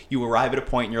false, you arrive at a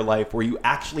point in your life where you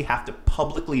actually have to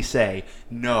publicly say,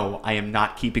 "No, I am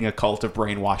not keeping a cult of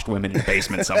brainwashed women in a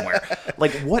basement somewhere."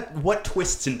 Like, what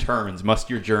twists and turns must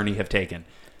your journey have taken?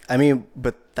 I mean,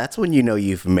 but that's when you know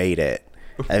you've made it.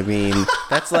 I mean,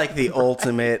 that's like the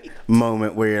ultimate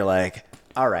moment where you're like,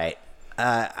 all right,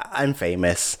 I'm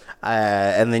famous.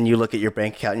 And then you look at your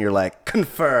bank account and you're like,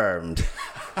 confirmed.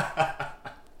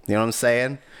 You know what I'm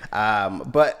saying?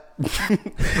 But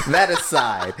that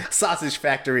aside, Sausage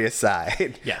Factory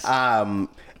aside. Yes.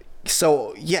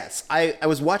 So, yes, I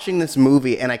was watching this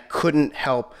movie and I couldn't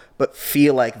help but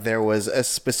feel like there was a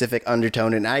specific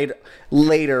undertone. And I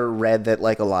later read that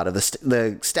like a lot of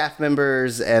the staff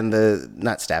members and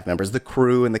the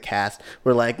crew and the cast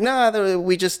were like, no,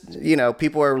 we just,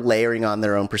 people are layering on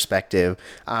their own perspective.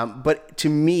 But to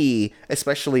me,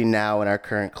 especially now in our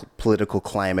current political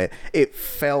climate, it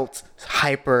felt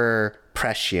hyper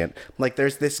prescient. Like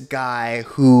there's this guy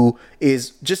who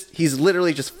is he's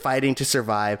literally just fighting to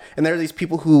survive, and there are these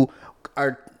people who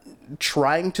are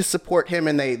trying to support him,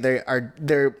 and they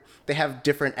have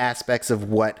different aspects of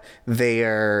what they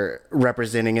are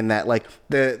representing in that. Like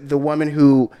the woman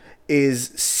who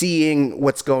is seeing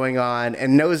what's going on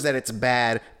and knows that it's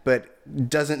bad, but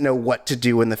doesn't know what to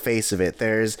do in the face of it.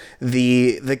 There's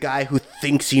the guy who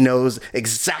thinks he knows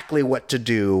exactly what to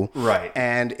do, right,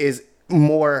 and is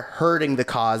more hurting the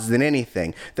cause than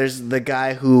anything. There's the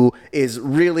guy who is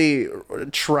really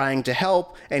trying to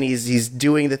help, and he's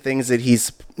doing the things that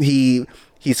he's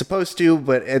supposed to,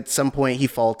 but at some point he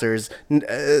falters.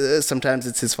 Sometimes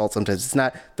it's his fault, sometimes it's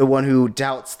not. The one who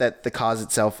doubts that the cause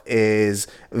itself is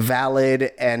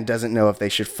valid and doesn't know if they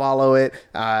should follow it.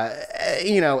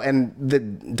 And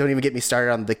don't even get me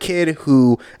started on the kid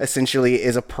who essentially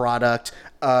is a product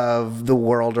of the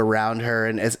world around her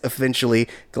and is eventually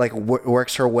like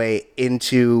works her way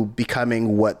into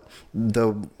becoming what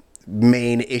the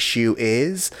main issue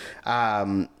is.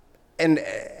 And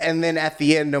then at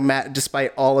the end,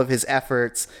 despite all of his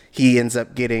efforts, he ends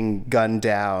up getting gunned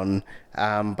down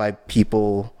by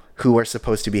people who are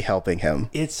supposed to be helping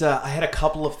him. It's I had a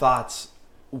couple of thoughts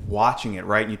watching it,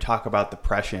 right? And you talk about the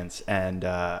prescience, and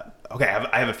okay,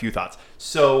 I have a few thoughts.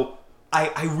 So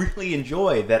I really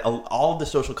enjoy that all of the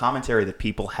social commentary that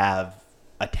people have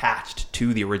attached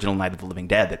to the original Night of the Living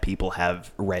Dead that people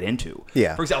have read into.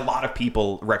 Yeah. For example, a lot of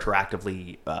people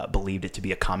retroactively believed it to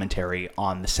be a commentary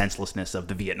on the senselessness of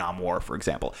the Vietnam War, for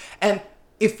example. And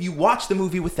if you watch the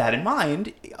movie with that in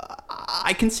mind,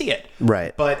 I can see it.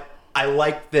 Right. But I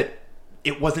like that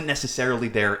it wasn't necessarily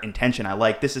their intention. I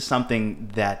like this is something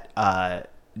that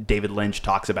David Lynch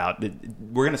talks about.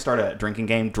 We're going to start a drinking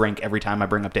game. Drink every time I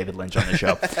bring up David Lynch on the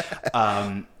show.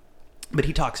 But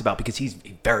he talks about, because he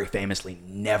very famously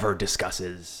never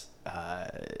discusses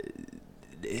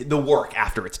the work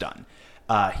after it's done.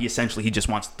 He just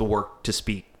wants the work to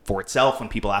speak for itself. When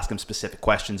people ask him specific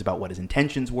questions about what his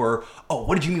intentions were, oh,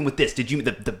 what did you mean with this? Did you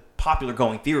the popular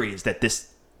going theory is that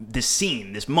this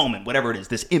scene, this moment, whatever it is,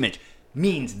 this image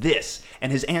means this,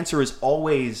 and his answer is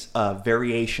always a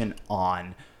variation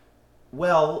on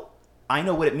well, I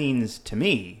know what it means to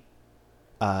me.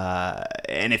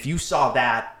 And if you saw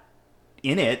that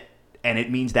in it and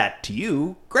it means that to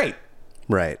you, great.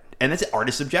 Right. And that's art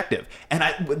is subjective.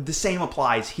 And the same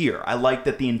applies here. I like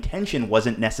that the intention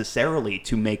wasn't necessarily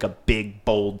to make a big,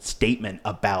 bold statement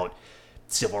about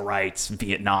civil rights,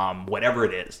 Vietnam, whatever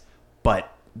it is.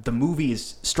 But the movie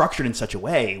is structured in such a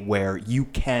way where you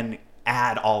can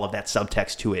add all of that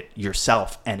subtext to it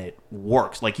yourself and it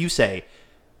works. Like you say,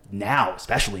 now,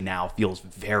 especially now, feels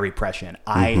very prescient.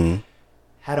 I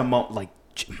had a moment like,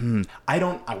 I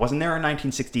wasn't there in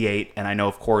 1968, and I know,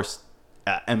 of course,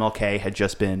 MLK had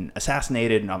just been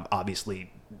assassinated, and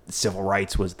obviously civil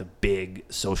rights was the big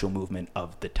social movement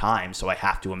of the time. So I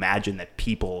have to imagine that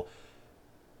people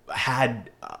had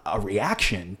a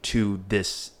reaction to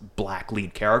this black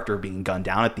lead character being gunned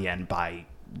down at the end by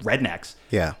rednecks.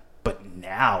 Yeah. But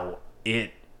now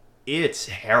it's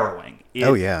harrowing.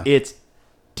 It's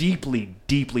deeply,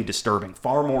 deeply disturbing,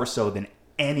 far more so than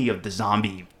any of the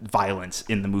zombie violence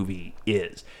in the movie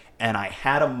is. And I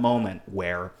had a moment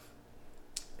where,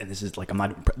 and this is like,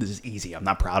 this is easy, I'm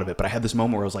not proud of it, but I had this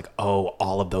moment where I was like, oh,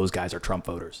 all of those guys are Trump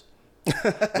voters.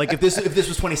 Like if this was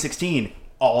 2016,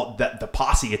 all the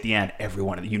posse at the end,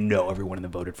 everyone of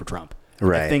them voted for Trump.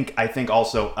 Right. I think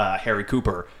also Harry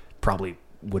Cooper probably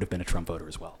would have been a Trump voter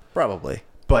as well. Probably.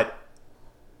 But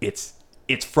it's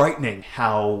frightening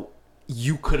how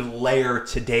you could layer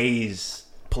today's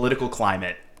political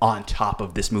climate on top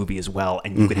of this movie as well,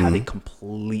 and you could have a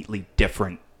completely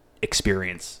different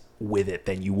experience with it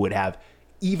than you would have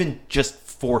even just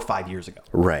 4 or 5 years ago.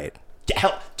 Right.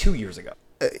 Hell, 2 years ago.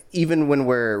 Even when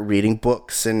we're reading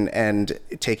books and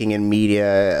taking in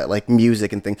media like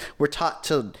music and things, we're taught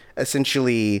to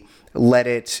essentially let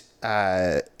it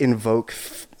invoke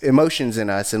emotions in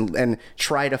us and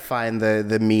try to find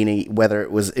the meaning, whether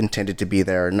it was intended to be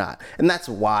there or not. And that's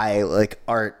why like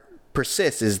art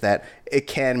persists, is that it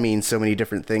can mean so many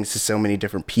different things to so many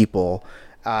different people.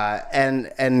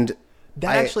 There's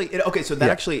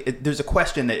a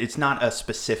question that it's not a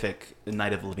specific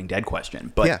Night of the Living Dead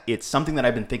question, but it's something that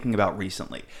I've been thinking about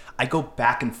recently. I go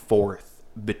back and forth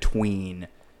between,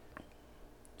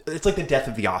 it's like the death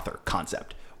of the author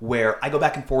concept, where I go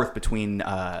back and forth between,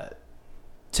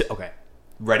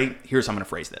 ready? Here's how I'm going to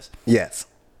phrase this. Yes.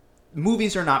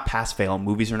 Movies are not pass-fail.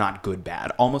 Movies are not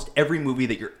good-bad. Almost every movie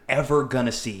that you're ever going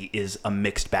to see is a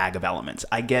mixed bag of elements.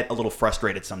 I get a little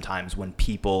frustrated sometimes when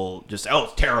people just,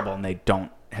 it's terrible, and they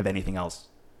don't have anything else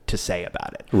to say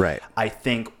about it. Right. I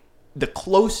think the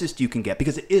closest you can get,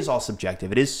 because it is all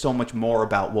subjective, it is so much more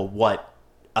about, well, what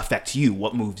affects you,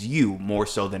 what moves you, more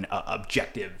so than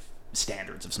objective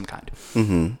standards of some kind.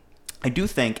 Mm-hmm. I do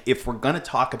think if we're going to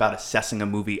talk about assessing a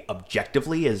movie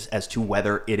objectively as to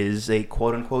whether it is a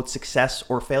quote-unquote success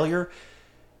or failure,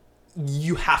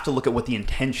 you have to look at what the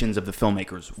intentions of the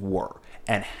filmmakers were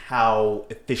and how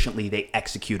efficiently they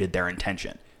executed their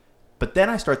intention. But then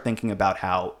I start thinking about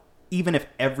how even if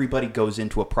everybody goes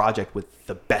into a project with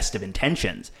the best of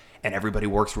intentions and everybody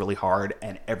works really hard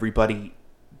and everybody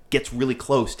gets really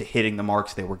close to hitting the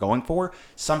marks they were going for,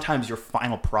 sometimes your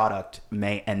final product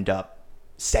may end up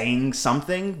saying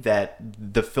something that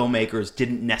the filmmakers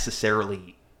didn't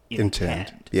necessarily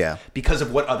intend. Yeah. Because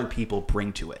of what other people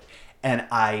bring to it. And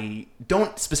I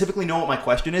don't specifically know what my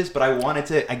question is, but I wanted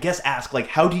to, I guess, ask, like,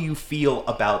 how do you feel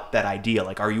about that idea?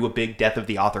 Like, are you a big death of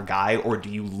the author guy, or do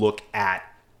you look at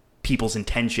people's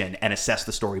intention and assess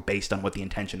the story based on what the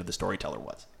intention of the storyteller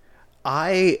was?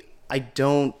 I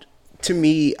don't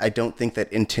think that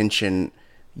intention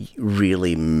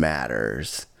really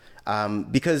matters.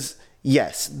 Because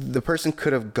yes, the person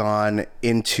could have gone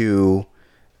into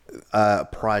a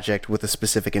project with a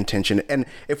specific intention. And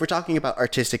if we're talking about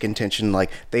artistic intention,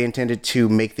 like they intended to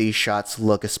make these shots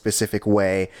look a specific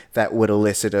way that would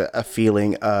elicit a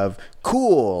feeling of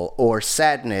cool or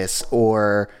sadness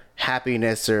or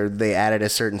happiness, or they added a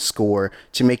certain score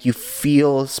to make you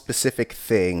feel specific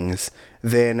things,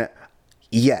 then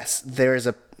yes, there is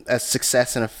a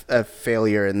success and a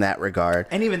failure in that regard.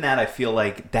 And even that, I feel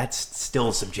like that's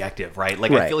still subjective, right?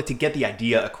 Like, right. I feel like to get the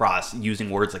idea across, using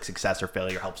words like success or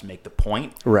failure helps make the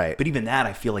point. Right. But even that,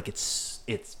 I feel like it's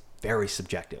very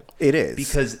subjective. It is.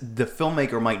 Because the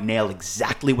filmmaker might nail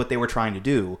exactly what they were trying to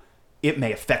do. It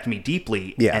may affect me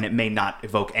deeply, and it may not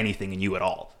evoke anything in you at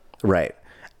all. Right.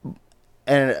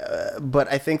 And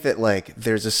but I think that, like,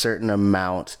 there's a certain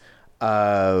amount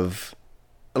of...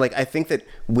 Like, I think that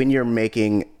when you're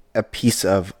making a piece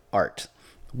of art,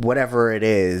 whatever it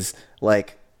is,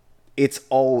 like,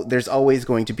 there's always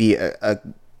going to be a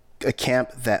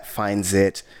camp that finds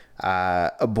it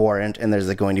abhorrent, and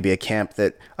there's going to be a camp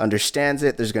that understands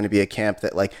it. There's going to be a camp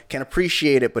that like can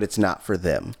appreciate it, but it's not for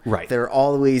them. Right. There are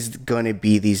always going to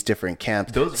be these different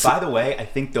camps. Those, by the way, I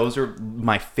think those are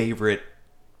my favorite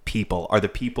people, are the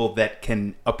people that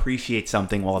can appreciate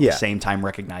something while at the same time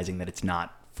recognizing that it's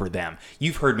not for them.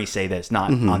 You've heard me say this,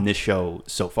 not on this show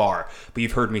so far, but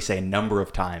you've heard me say a number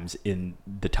of times in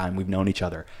the time we've known each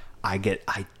other.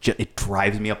 It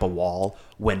drives me up a wall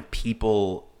when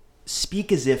people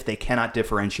speak as if they cannot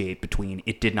differentiate between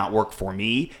it did not work for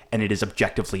me and it is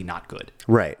objectively not good.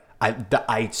 Right.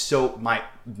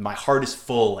 My heart is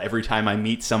full every time I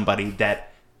meet somebody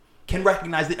that can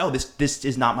recognize that, oh, this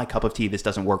is not my cup of tea, this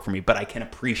doesn't work for me, but I can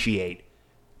appreciate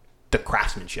the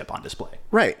craftsmanship on display.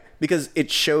 Right, because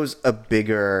it shows a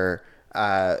bigger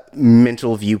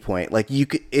mental viewpoint. Like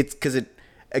it's because it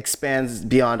expands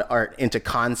beyond art into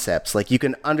concepts. Like you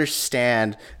can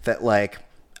understand that. Like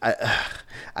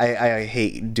I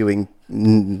hate doing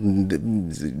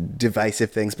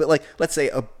divisive things, but like let's say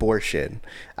abortion.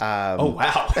 Oh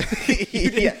wow!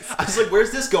 Yes. I was like,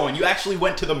 "Where's this going?" You actually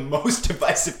went to the most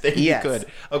divisive thing you could.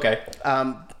 Okay.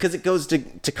 Because it goes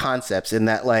to concepts in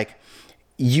that like.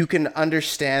 You can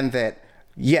understand that,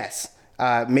 yes,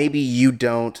 maybe you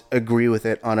don't agree with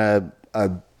it on a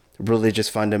religious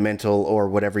fundamental or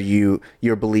whatever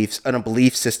your beliefs on a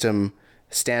belief system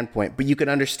standpoint, but you can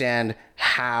understand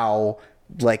how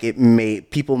like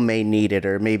people may need it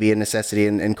or maybe a necessity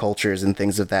in cultures and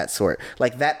things of that sort.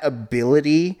 Like that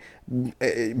ability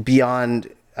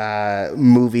beyond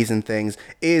movies and things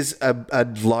is a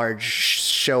large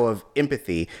show of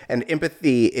empathy, and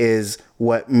empathy is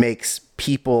what makes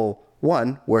people,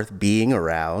 one, worth being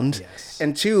around,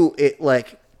 and two, it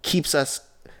like keeps us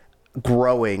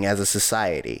growing as a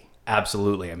society.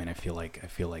 Absolutely. I mean, I feel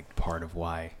like part of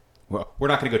why, well, we're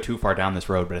not going to go too far down this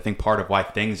road, but I think part of why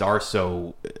things are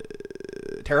so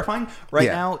terrifying right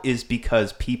now is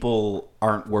because people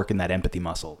aren't working that empathy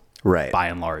muscle, right? By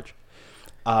and large.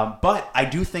 But I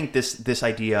do think this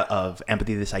idea of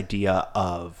empathy, this idea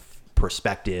of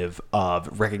perspective,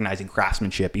 of recognizing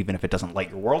craftsmanship, even if it doesn't light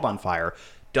your world on fire,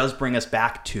 does bring us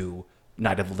back to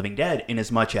Night of the Living Dead, in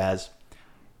as much as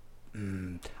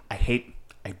I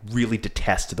really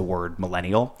detest the word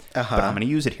millennial, but I'm going to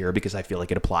use it here because I feel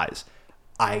like it applies.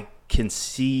 I can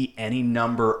see any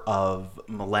number of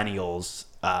millennials,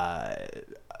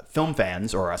 film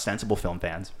fans or ostensible film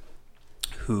fans,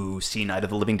 who see Night of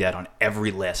the Living Dead on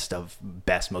every list of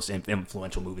best, most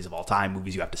influential movies of all time,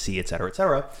 movies you have to see, et cetera, et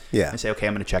cetera. Yeah. And say, okay,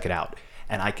 I'm going to check it out.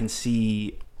 And I can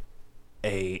see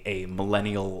a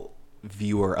millennial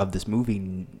viewer of this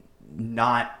movie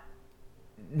not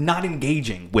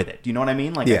engaging with it. Do you know what I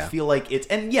mean? Like, I feel like it's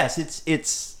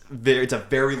a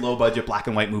very low budget black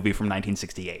and white movie from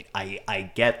 1968.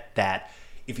 I get that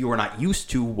if you are not used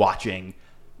to watching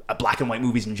black and white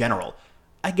movies in general,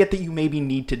 I get that you maybe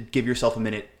need to give yourself a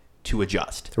minute to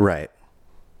adjust. Right.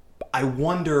 I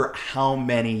wonder how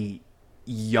many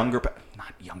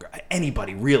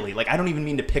anybody really, like I don't even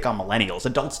mean to pick on millennials.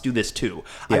 Adults do this too.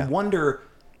 Yeah. I wonder,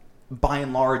 by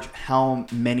and large, how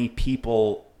many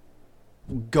people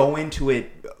go into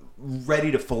it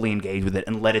ready to fully engage with it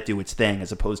and let it do its thing,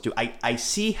 as opposed to, I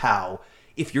see how,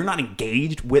 if you're not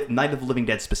engaged with Night of the Living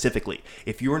Dead specifically,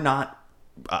 if you're not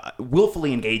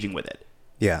willfully engaging with it,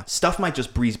 stuff might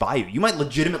just breeze by you. You might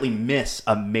legitimately miss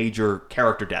a major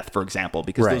character death, for example,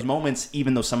 because those moments,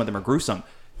 even though some of them are gruesome,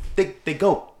 they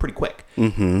go pretty quick.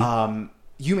 Mm-hmm.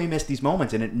 You may miss these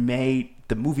moments, and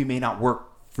the movie may not work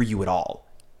for you at all.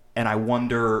 And I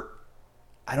wonder,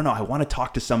 I don't know, I want to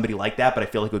talk to somebody like that, but I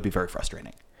feel like it would be very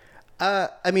frustrating.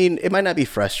 I mean, it might not be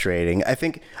frustrating. I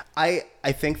think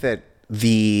that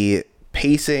the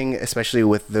pacing, especially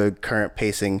with the current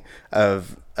pacing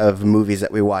of movies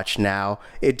that we watch now,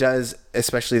 it does,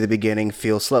 especially the beginning,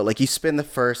 feel slow. Like you spend the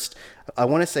first, I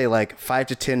want to say like 5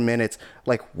 to 10 minutes,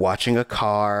 like watching a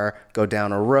car go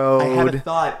down a road. I had a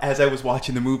thought as I was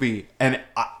watching the movie, and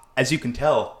as you can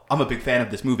tell, I'm a big fan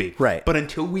of this movie. Right. But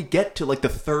until we get to like the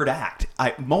third act,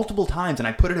 multiple times, and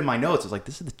I put it in my notes, I was like,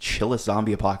 this is the chillest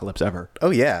zombie apocalypse ever. Oh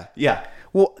yeah. Yeah.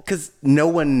 Well, because no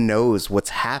one knows what's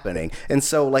happening. And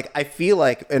so like, I feel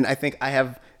like, and I think I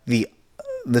have the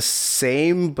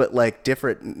same but like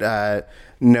different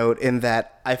note in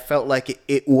that I felt like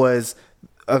it was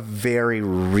a very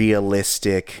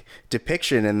realistic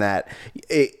depiction, in that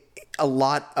a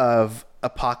lot of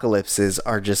apocalypses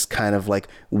are just kind of like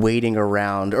waiting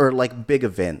around, or like big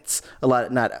events. A lot,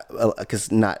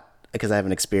 because I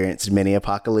haven't experienced many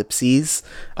apocalypses.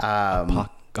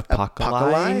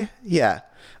 Apocalypse? Yeah.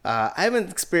 I haven't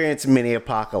experienced mini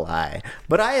apocalypse,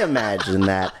 but I imagine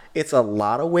that it's a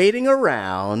lot of waiting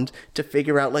around to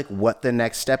figure out like what the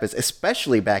next step is,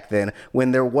 especially back then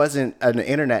when there wasn't an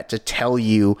internet to tell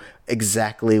you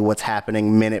exactly what's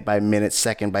happening minute by minute,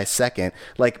 second by second.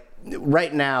 Like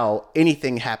right now,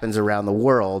 anything happens around the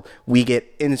world, we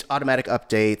get automatic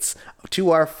updates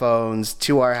to our phones,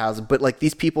 to our houses. But like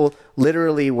these people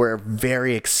literally were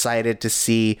very excited to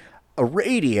see a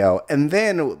radio, and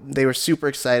then they were super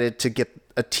excited to get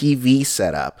a TV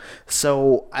set up.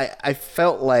 So I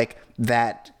felt like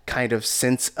that kind of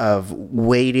sense of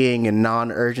waiting and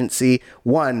non-urgency,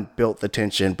 one, built the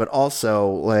tension, but also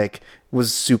like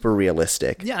was super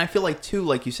realistic. Yeah, and I feel like too,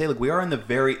 like you say, like we are in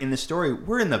the story,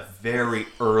 we're in the very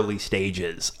early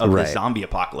stages of the zombie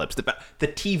apocalypse. The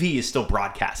TV is still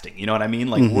broadcasting, you know what I mean?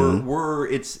 Like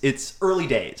it's early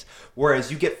days.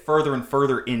 Whereas you get further and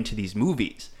further into these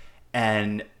movies,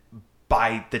 and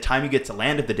by the time you get to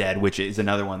Land of the Dead, which is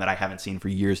another one that I haven't seen for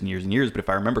years and years and years, but if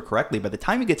I remember correctly, by the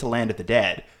time you get to Land of the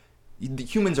Dead, the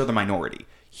humans are the minority.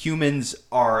 Humans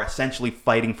are essentially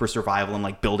fighting for survival and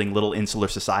like building little insular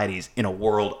societies in a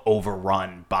world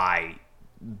overrun by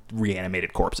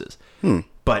reanimated corpses.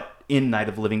 But in Night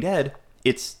of the Living Dead,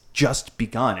 it's just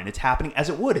begun, and it's happening as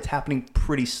it would. It's happening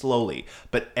pretty slowly.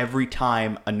 But every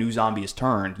time a new zombie is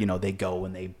turned, you know, they go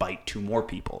and they bite 2 more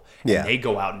people. And they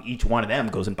go out and each one of them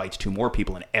goes and bites 2 more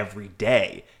people. And every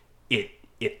day it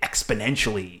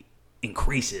exponentially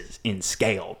increases in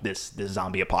scale, this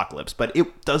zombie apocalypse. But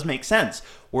it does make sense,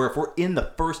 where if we're in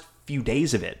the first few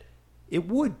days of it, it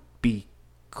would be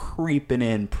creeping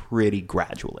in pretty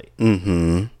gradually.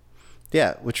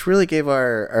 Yeah, which really gave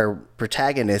our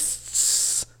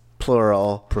protagonists,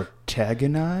 plural.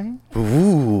 Protagoni?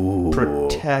 Ooh.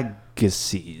 Protaguses.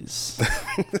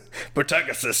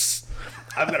 Protagonis.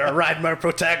 I'm going to ride my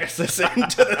Protagonis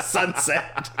into the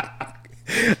sunset.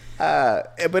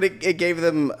 But it gave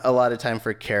them a lot of time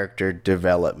for character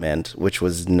development, which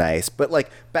was nice. But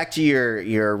like back to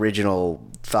your original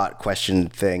thought question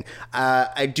thing,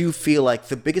 I do feel like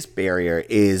the biggest barrier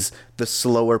is the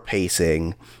slower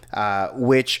pacing,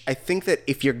 which I think that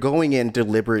if you're going in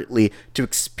deliberately to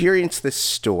experience this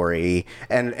story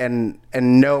and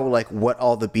know like what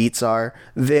all the beats are,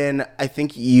 then I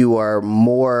think you are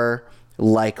more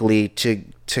likely to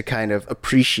kind of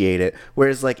appreciate it.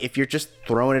 Whereas like if you're just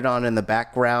throwing it on in the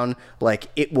background, like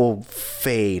it will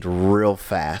fade real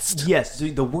fast. Yes, so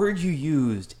the word you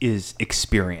used is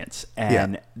experience,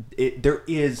 and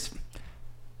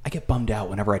I get bummed out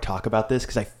whenever I talk about this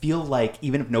because I feel like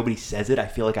even if nobody says it, I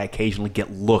feel like I occasionally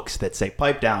get looks that say,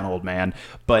 pipe down, old man.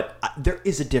 But there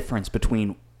is a difference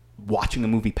between watching a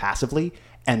movie passively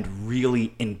and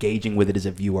really engaging with it as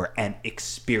a viewer and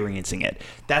experiencing it.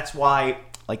 That's why,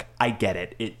 like, I get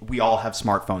it. We all have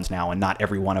smartphones now, and not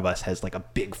every one of us has, like, a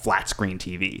big flat screen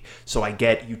TV. So I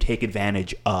get you take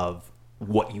advantage of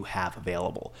what you have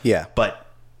available. Yeah. But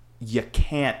you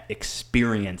can't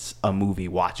experience a movie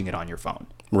watching it on your phone.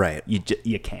 Right.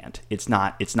 You can't. It's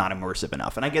not immersive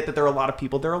enough. And I get that there are a lot of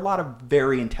people, there are a lot of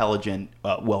very intelligent,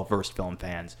 well-versed film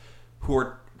fans who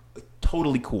are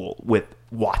totally cool with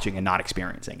watching and not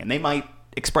experiencing. And they might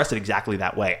express it exactly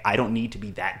that way. I don't need to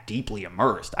be that deeply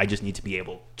immersed. I just need to be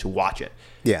able to watch it.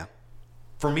 Yeah.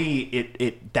 For me,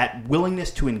 it that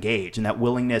willingness to engage and that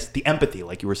willingness, the empathy,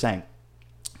 like you were saying,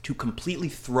 to completely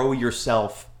throw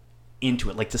yourself into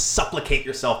it, like to supplicate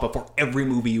yourself before every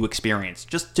movie you experience,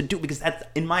 just to do, because that's,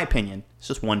 in my opinion, it's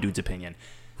just one dude's opinion,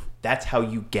 that's how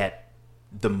you get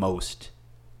the most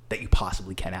that you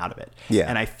possibly can out of it. Yeah.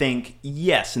 And I think,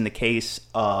 yes, in the case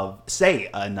of, say,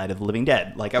 a Night of the Living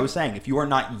Dead, like I was saying, if you are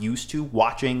not used to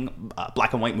watching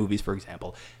black and white movies, for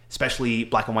example, especially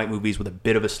black and white movies with a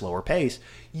bit of a slower pace,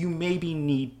 you maybe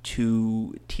need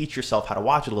to teach yourself how to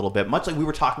watch it a little bit, much like we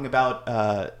were talking about,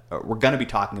 we're going to be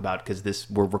talking about, because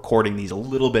we're recording these a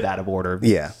little bit out of order.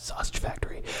 Yeah. Sausage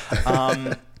Factory.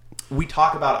 We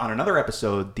talk about on another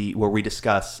episode where we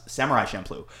discuss Samurai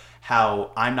Champloo,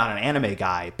 how I'm not an anime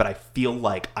guy, but I feel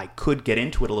like I could get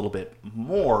into it a little bit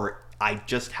more. I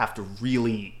just have to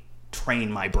really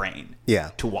train my brain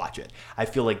to watch it. I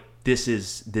feel like this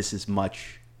is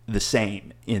much the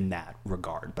same in that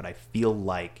regard, but I feel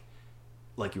like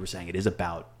you were saying, it is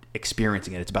about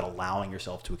experiencing it. It's about allowing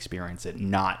yourself to experience it,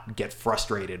 not get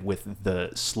frustrated with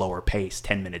the slower pace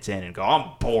 10 minutes in and go,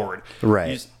 I'm bored. Right.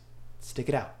 You just stick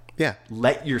it out. Yeah.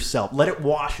 Let it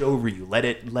wash over you. Let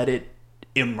it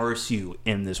immerse you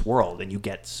in this world, and you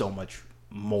get so much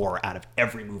more out of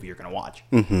every movie you're going to watch.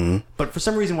 Mm-hmm. But for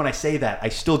some reason, when I say that, I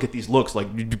still get these looks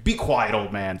like, be quiet,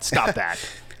 old man. Stop that.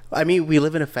 I mean, we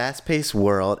live in a fast-paced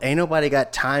world. Ain't nobody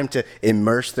got time to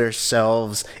immerse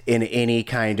themselves in any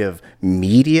kind of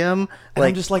medium. And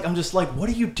I'm just like, what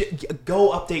do you do?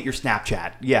 Go update your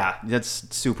Snapchat. Yeah, that's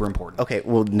super important. Okay,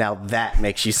 well, now that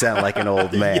makes you sound like an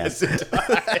old man. Yes, it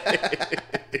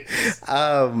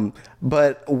does.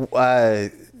 But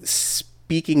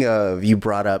speaking of, you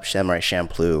brought up Samurai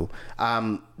Champloo.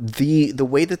 The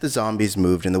way that the zombies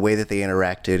moved and the way that they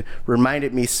interacted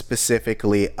reminded me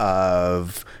specifically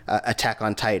of Attack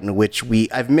on Titan, which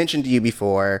I've mentioned to you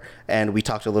before, and we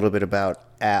talked a little bit about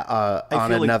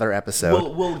on another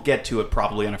episode. We'll get to it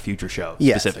probably on a future show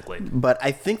specifically. But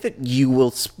I think that you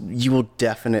will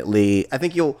definitely, I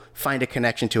think you'll find a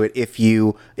connection to it if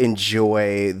you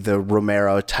enjoy the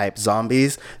Romero type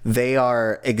zombies. They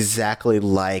are exactly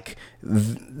like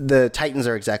the Titans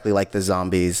are exactly like the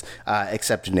zombies,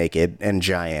 except naked and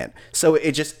giant. So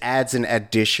it just adds an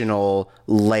additional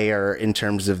layer in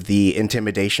terms of the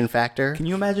intimidation factor. Can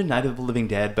you imagine Night of the Living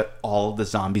Dead, but all of the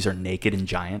zombies are naked and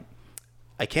giant?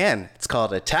 I can. It's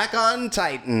called Attack on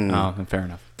Titan. Oh, fair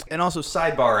enough. And also,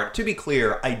 sidebar, to be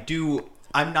clear,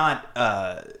 I'm not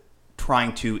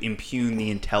trying to impugn the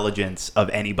intelligence of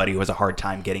anybody who has a hard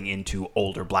time getting into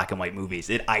older black and white movies.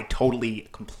 I totally,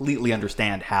 completely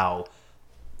understand how,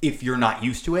 if you're not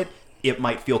used to it, it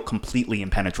might feel completely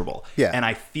impenetrable. Yeah. And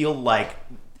I feel like,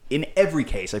 in every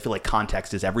case, I feel like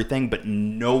context is everything, but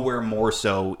nowhere more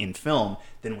so in film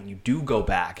than when you do go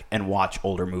back and watch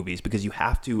older movies, because you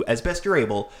have to, as best you're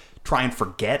able, try and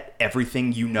forget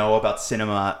everything you know about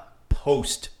cinema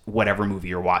post whatever movie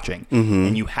you're watching. Mm-hmm.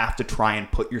 And you have to try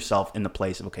and put yourself in the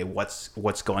place of, okay, what's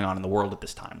going on in the world at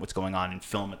this time? What's going on in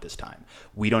film at this time?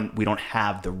 We don't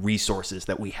have the resources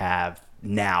that we have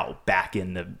now back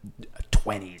in the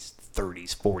 20s,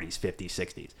 30s, 40s,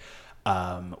 50s,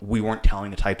 60s. We weren't telling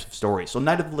the types of stories. So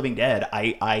Night of the Living Dead,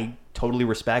 I totally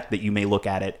respect that you may look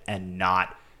at it and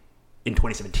not, in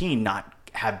 2017, not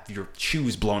have your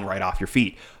shoes blown right off your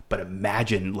feet. But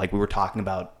imagine, like we were talking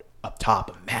about up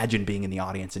top, imagine being in the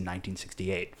audience in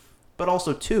 1968. But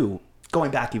also, too, going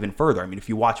back even further, I mean, if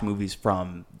you watch movies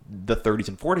from the 30s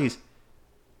and 40s,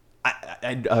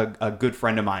 a good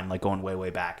friend of mine, like going way,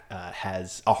 way back,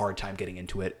 has a hard time getting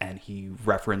into it. And he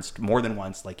referenced more than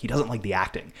once, like, he doesn't like the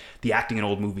acting. The acting in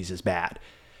old movies is bad.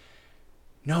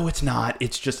 No, it's not.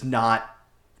 It's just not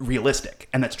realistic.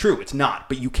 And that's true. It's not.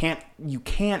 But you can't, I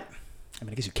mean,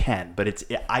 I guess you can, but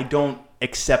I don't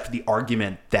accept the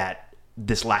argument that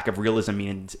this lack of realism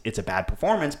means it's a bad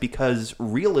performance, because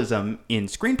realism in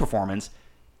screen performance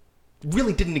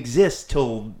really didn't exist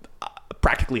till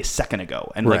practically a second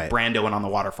ago. And like Brando and On the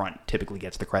Waterfront typically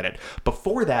gets the credit.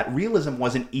 Before that, realism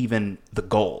wasn't even the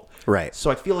goal. Right.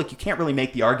 So I feel like you can't really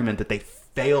make the argument that they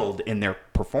failed in their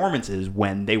performances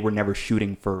when they were never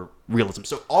shooting for realism.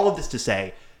 So all of this to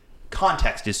say,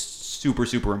 context is super,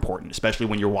 super important, especially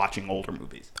when you're watching older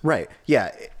movies. Right.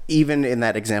 Yeah. Even in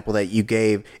that example that you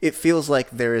gave, it feels like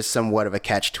there is somewhat of a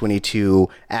catch-22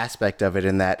 aspect of it,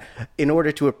 in that in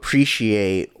order to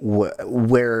appreciate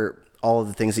where all of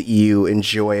the things that you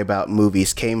enjoy about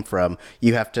movies came from,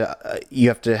 you have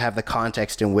to have the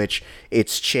context in which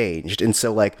it's changed. And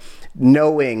so, like,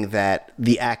 knowing that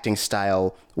the acting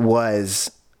style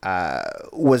was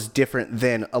different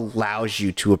then allows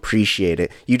you to appreciate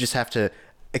it. You just have to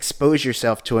expose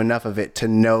yourself to enough of it to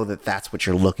know that that's what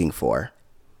you're looking for.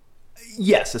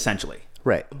 Yes, essentially.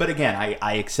 Right. But again,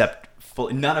 I accept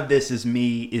none of this is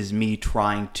me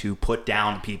trying to put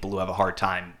down people who have a hard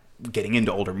time getting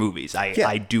into older movies.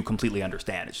 I do completely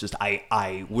understand. It's just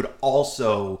I would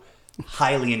also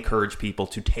highly encourage people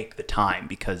to take the time,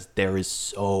 because there is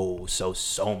so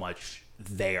much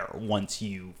there once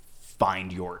you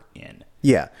find your in.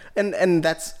 Yeah. And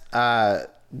that's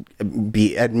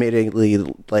admittedly,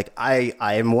 like, I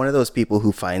am one of those people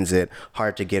who finds it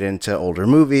hard to get into older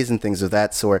movies and things of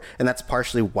that sort, and that's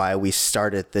partially why we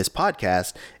started this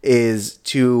podcast, is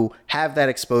to have that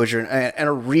exposure and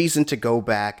a reason to go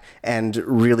back and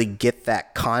really get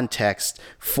that context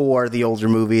for the older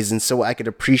movies, and so I could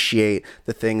appreciate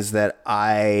the things that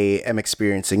I am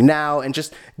experiencing now and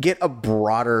just get a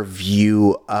broader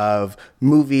view of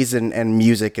movies and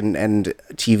music and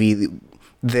TV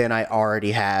than I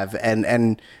already have,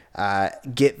 and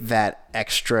get that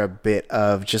extra bit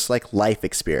of just like life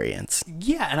experience.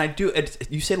 Yeah, and I do.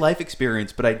 You say life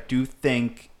experience, but I do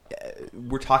think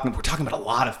we're talking about a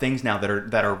lot of things now that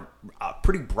are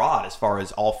pretty broad as far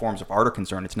as all forms of art are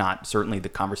concerned. It's not, certainly the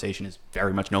conversation is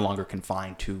very much no longer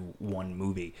confined to one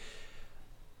movie.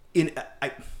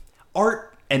 Art.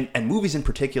 And movies in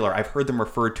particular, I've heard them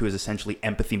referred to as essentially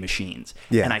empathy machines.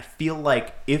 Yeah. And I feel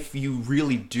like if you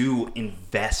really do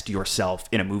invest yourself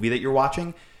in a movie that you're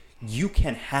watching, you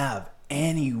can have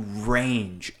any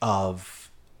range of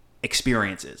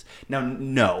experiences. Now,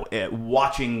 no,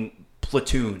 watching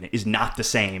Platoon is not the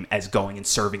same as going and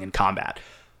serving in combat,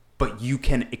 but you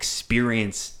can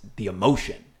experience the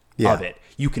emotion of it.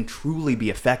 You can truly be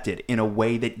affected in a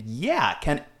way that,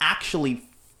 can actually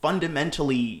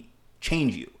fundamentally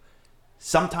change you.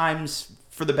 Sometimes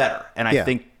for the better. And I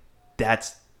think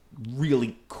that's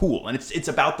really cool. And it's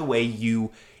about the way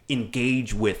you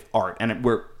engage with art. And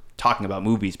we're talking about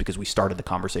movies because we started the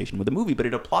conversation with a movie, but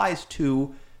it applies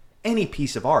to any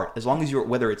piece of art, as long as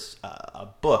whether it's a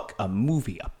book, a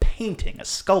movie, a painting, a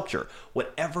sculpture,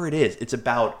 whatever it is, it's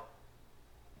about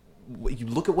you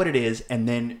look at what it is and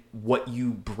then what you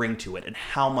bring to it and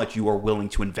how much you are willing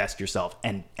to invest yourself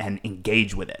and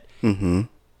engage with it. Mm-hmm.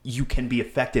 You can be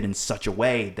affected in such a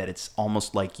way that it's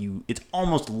almost like,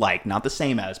 not the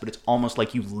same as, but it's almost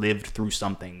like you lived through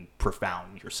something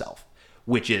profound yourself,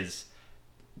 which is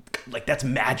like, that's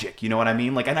magic. You know what I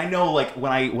mean? Like, and I know, like,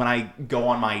 when I go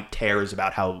on my tears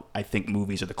about how I think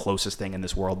movies are the closest thing in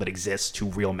this world that exists to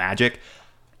real magic,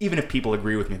 even if people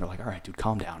agree with me, they're like, all right, dude,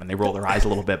 calm down. And they roll their eyes a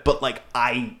little bit. But like,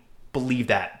 I believe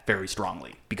that very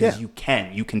strongly because you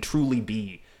can truly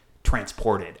be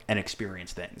transported and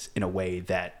experience things in a way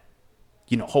that,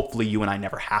 you know, hopefully you and I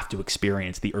never have to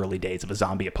experience the early days of a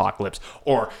zombie apocalypse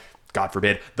or, God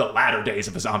forbid, the latter days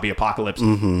of a zombie apocalypse.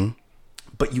 Mm-hmm.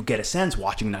 But you get a sense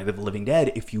watching Night of the Living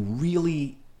Dead, if you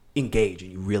really engage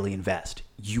and you really invest,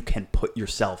 you can put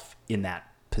yourself in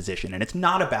that position. And it's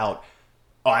not about,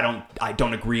 I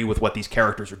don't agree with what these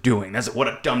characters are doing. What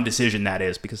a dumb decision that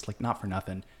is. Because, like, not for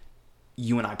nothing,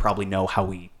 you and I probably know how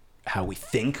we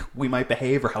think we might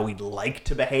behave or how we'd like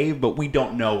to behave, but we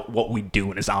don't know what we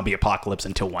do in a zombie apocalypse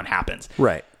until one happens.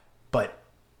 Right. But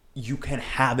you can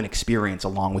have an experience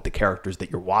along with the characters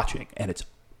that you're watching, and it's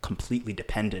completely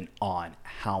dependent on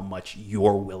how much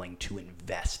you're willing to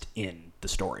invest in the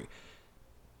story.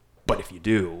 But if you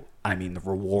do, I mean, the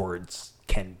rewards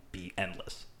can be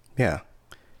endless. Yeah.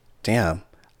 Damn.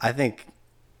 I think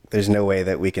there's no way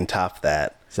that we can top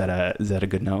that. Is that a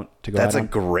good note to go That's out on? a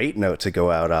great note to go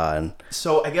out on.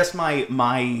 So I guess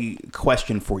my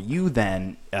question for you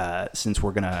then, since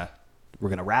we're gonna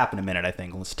wrap in a minute, I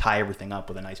think, let's tie everything up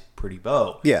with a nice pretty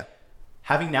bow. Yeah.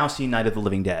 Having now seen Night of the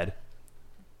Living Dead,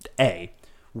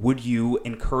 would you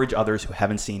encourage others who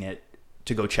haven't seen it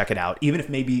to go check it out, even if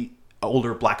maybe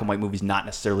older black and white movies not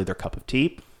necessarily their cup of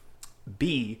tea?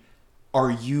 B,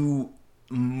 are you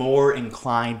more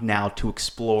inclined now to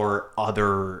explore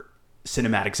other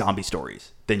cinematic zombie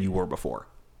stories than you were before?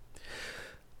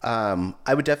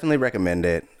 I would definitely recommend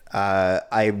it.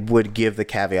 I would give the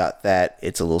caveat that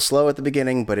it's a little slow at the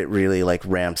beginning, but it really like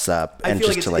ramps up. I feel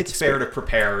like it's fair to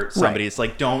prepare somebody. Right. It's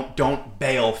like don't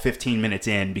bail 15 minutes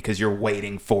in because you're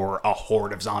waiting for a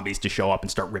horde of zombies to show up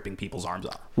and start ripping people's arms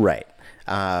off. Right.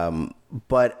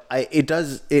 But it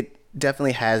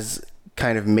definitely has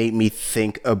kind of made me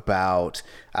think about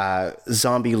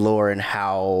zombie lore and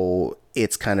how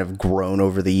it's kind of grown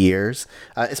over the years,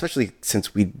 especially since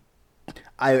one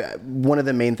of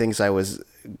the main things I was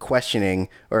questioning,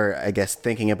 or I guess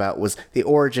thinking about, was the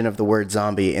origin of the word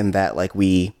zombie, in that like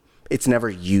it's never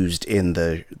used in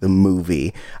the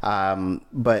movie.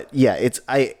 But yeah,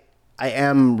 I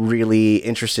am really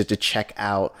interested to check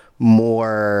out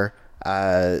more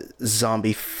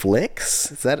zombie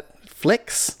flicks. Is that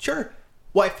flicks? Sure.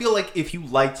 Well, I feel like if you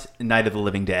liked Night of the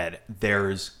Living Dead,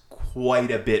 there's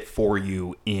quite a bit for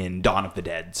you in Dawn of the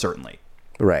Dead, certainly.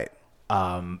 Right.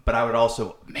 But I would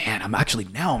also,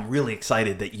 I'm really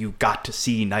excited that you got to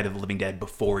see Night of the Living Dead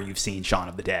before you've seen Shaun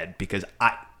of the Dead, because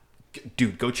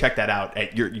go check that out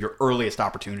at your earliest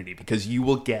opportunity, because you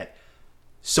will get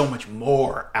so much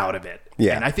more out of it.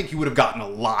 Yeah. And I think you would have gotten a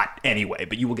lot anyway,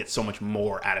 but you will get so much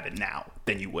more out of it now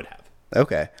than you would have.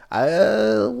 Okay.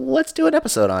 Let's do an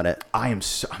episode on it. I'm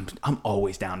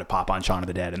always down to pop on Shaun of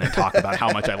the Dead and then talk about how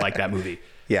much I like that movie.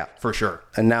 Yeah. For sure.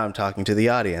 And now I'm talking to the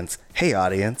audience. Hey,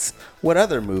 audience, what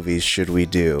other movies should we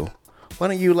do? Why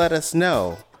don't you let us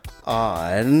know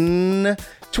on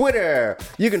Twitter?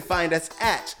 You can find us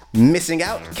at Missing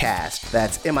Outcast.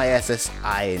 That's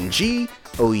MissingOutcast,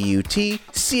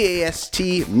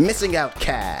 Missing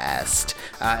Outcast.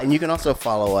 And you can also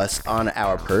follow us on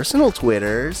our personal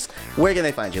Twitters. Where can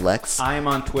they find you, Lex? I am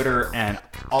on Twitter and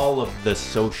all of the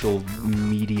social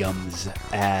mediums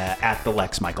at the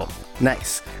Lex Michael.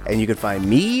 Nice. And you can find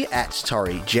me at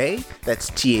Tari J. That's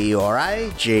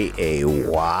TAURIJAY.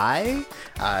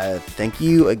 Thank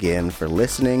you again for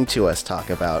listening to us talk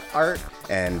about art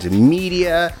and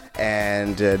media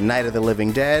and Night of the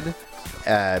Living Dead.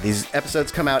 These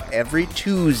episodes come out every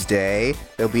Tuesday.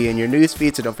 They'll be in your news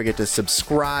feed, so don't forget to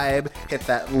subscribe. Hit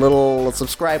that little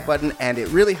subscribe button, and it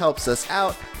really helps us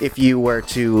out if you were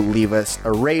to leave us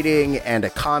a rating and a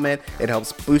comment. It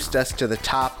helps boost us to the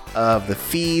top of the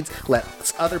feeds,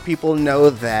 lets other people know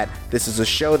that this is a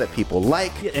show that people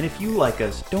like. Yeah, and if you like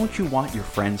us, don't you want your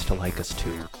friends to like us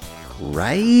too?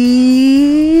 Right?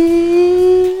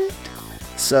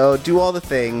 So do all the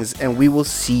things, and we will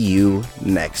see you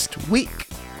next week.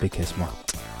 Big kiss, Mom.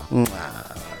 Mwah.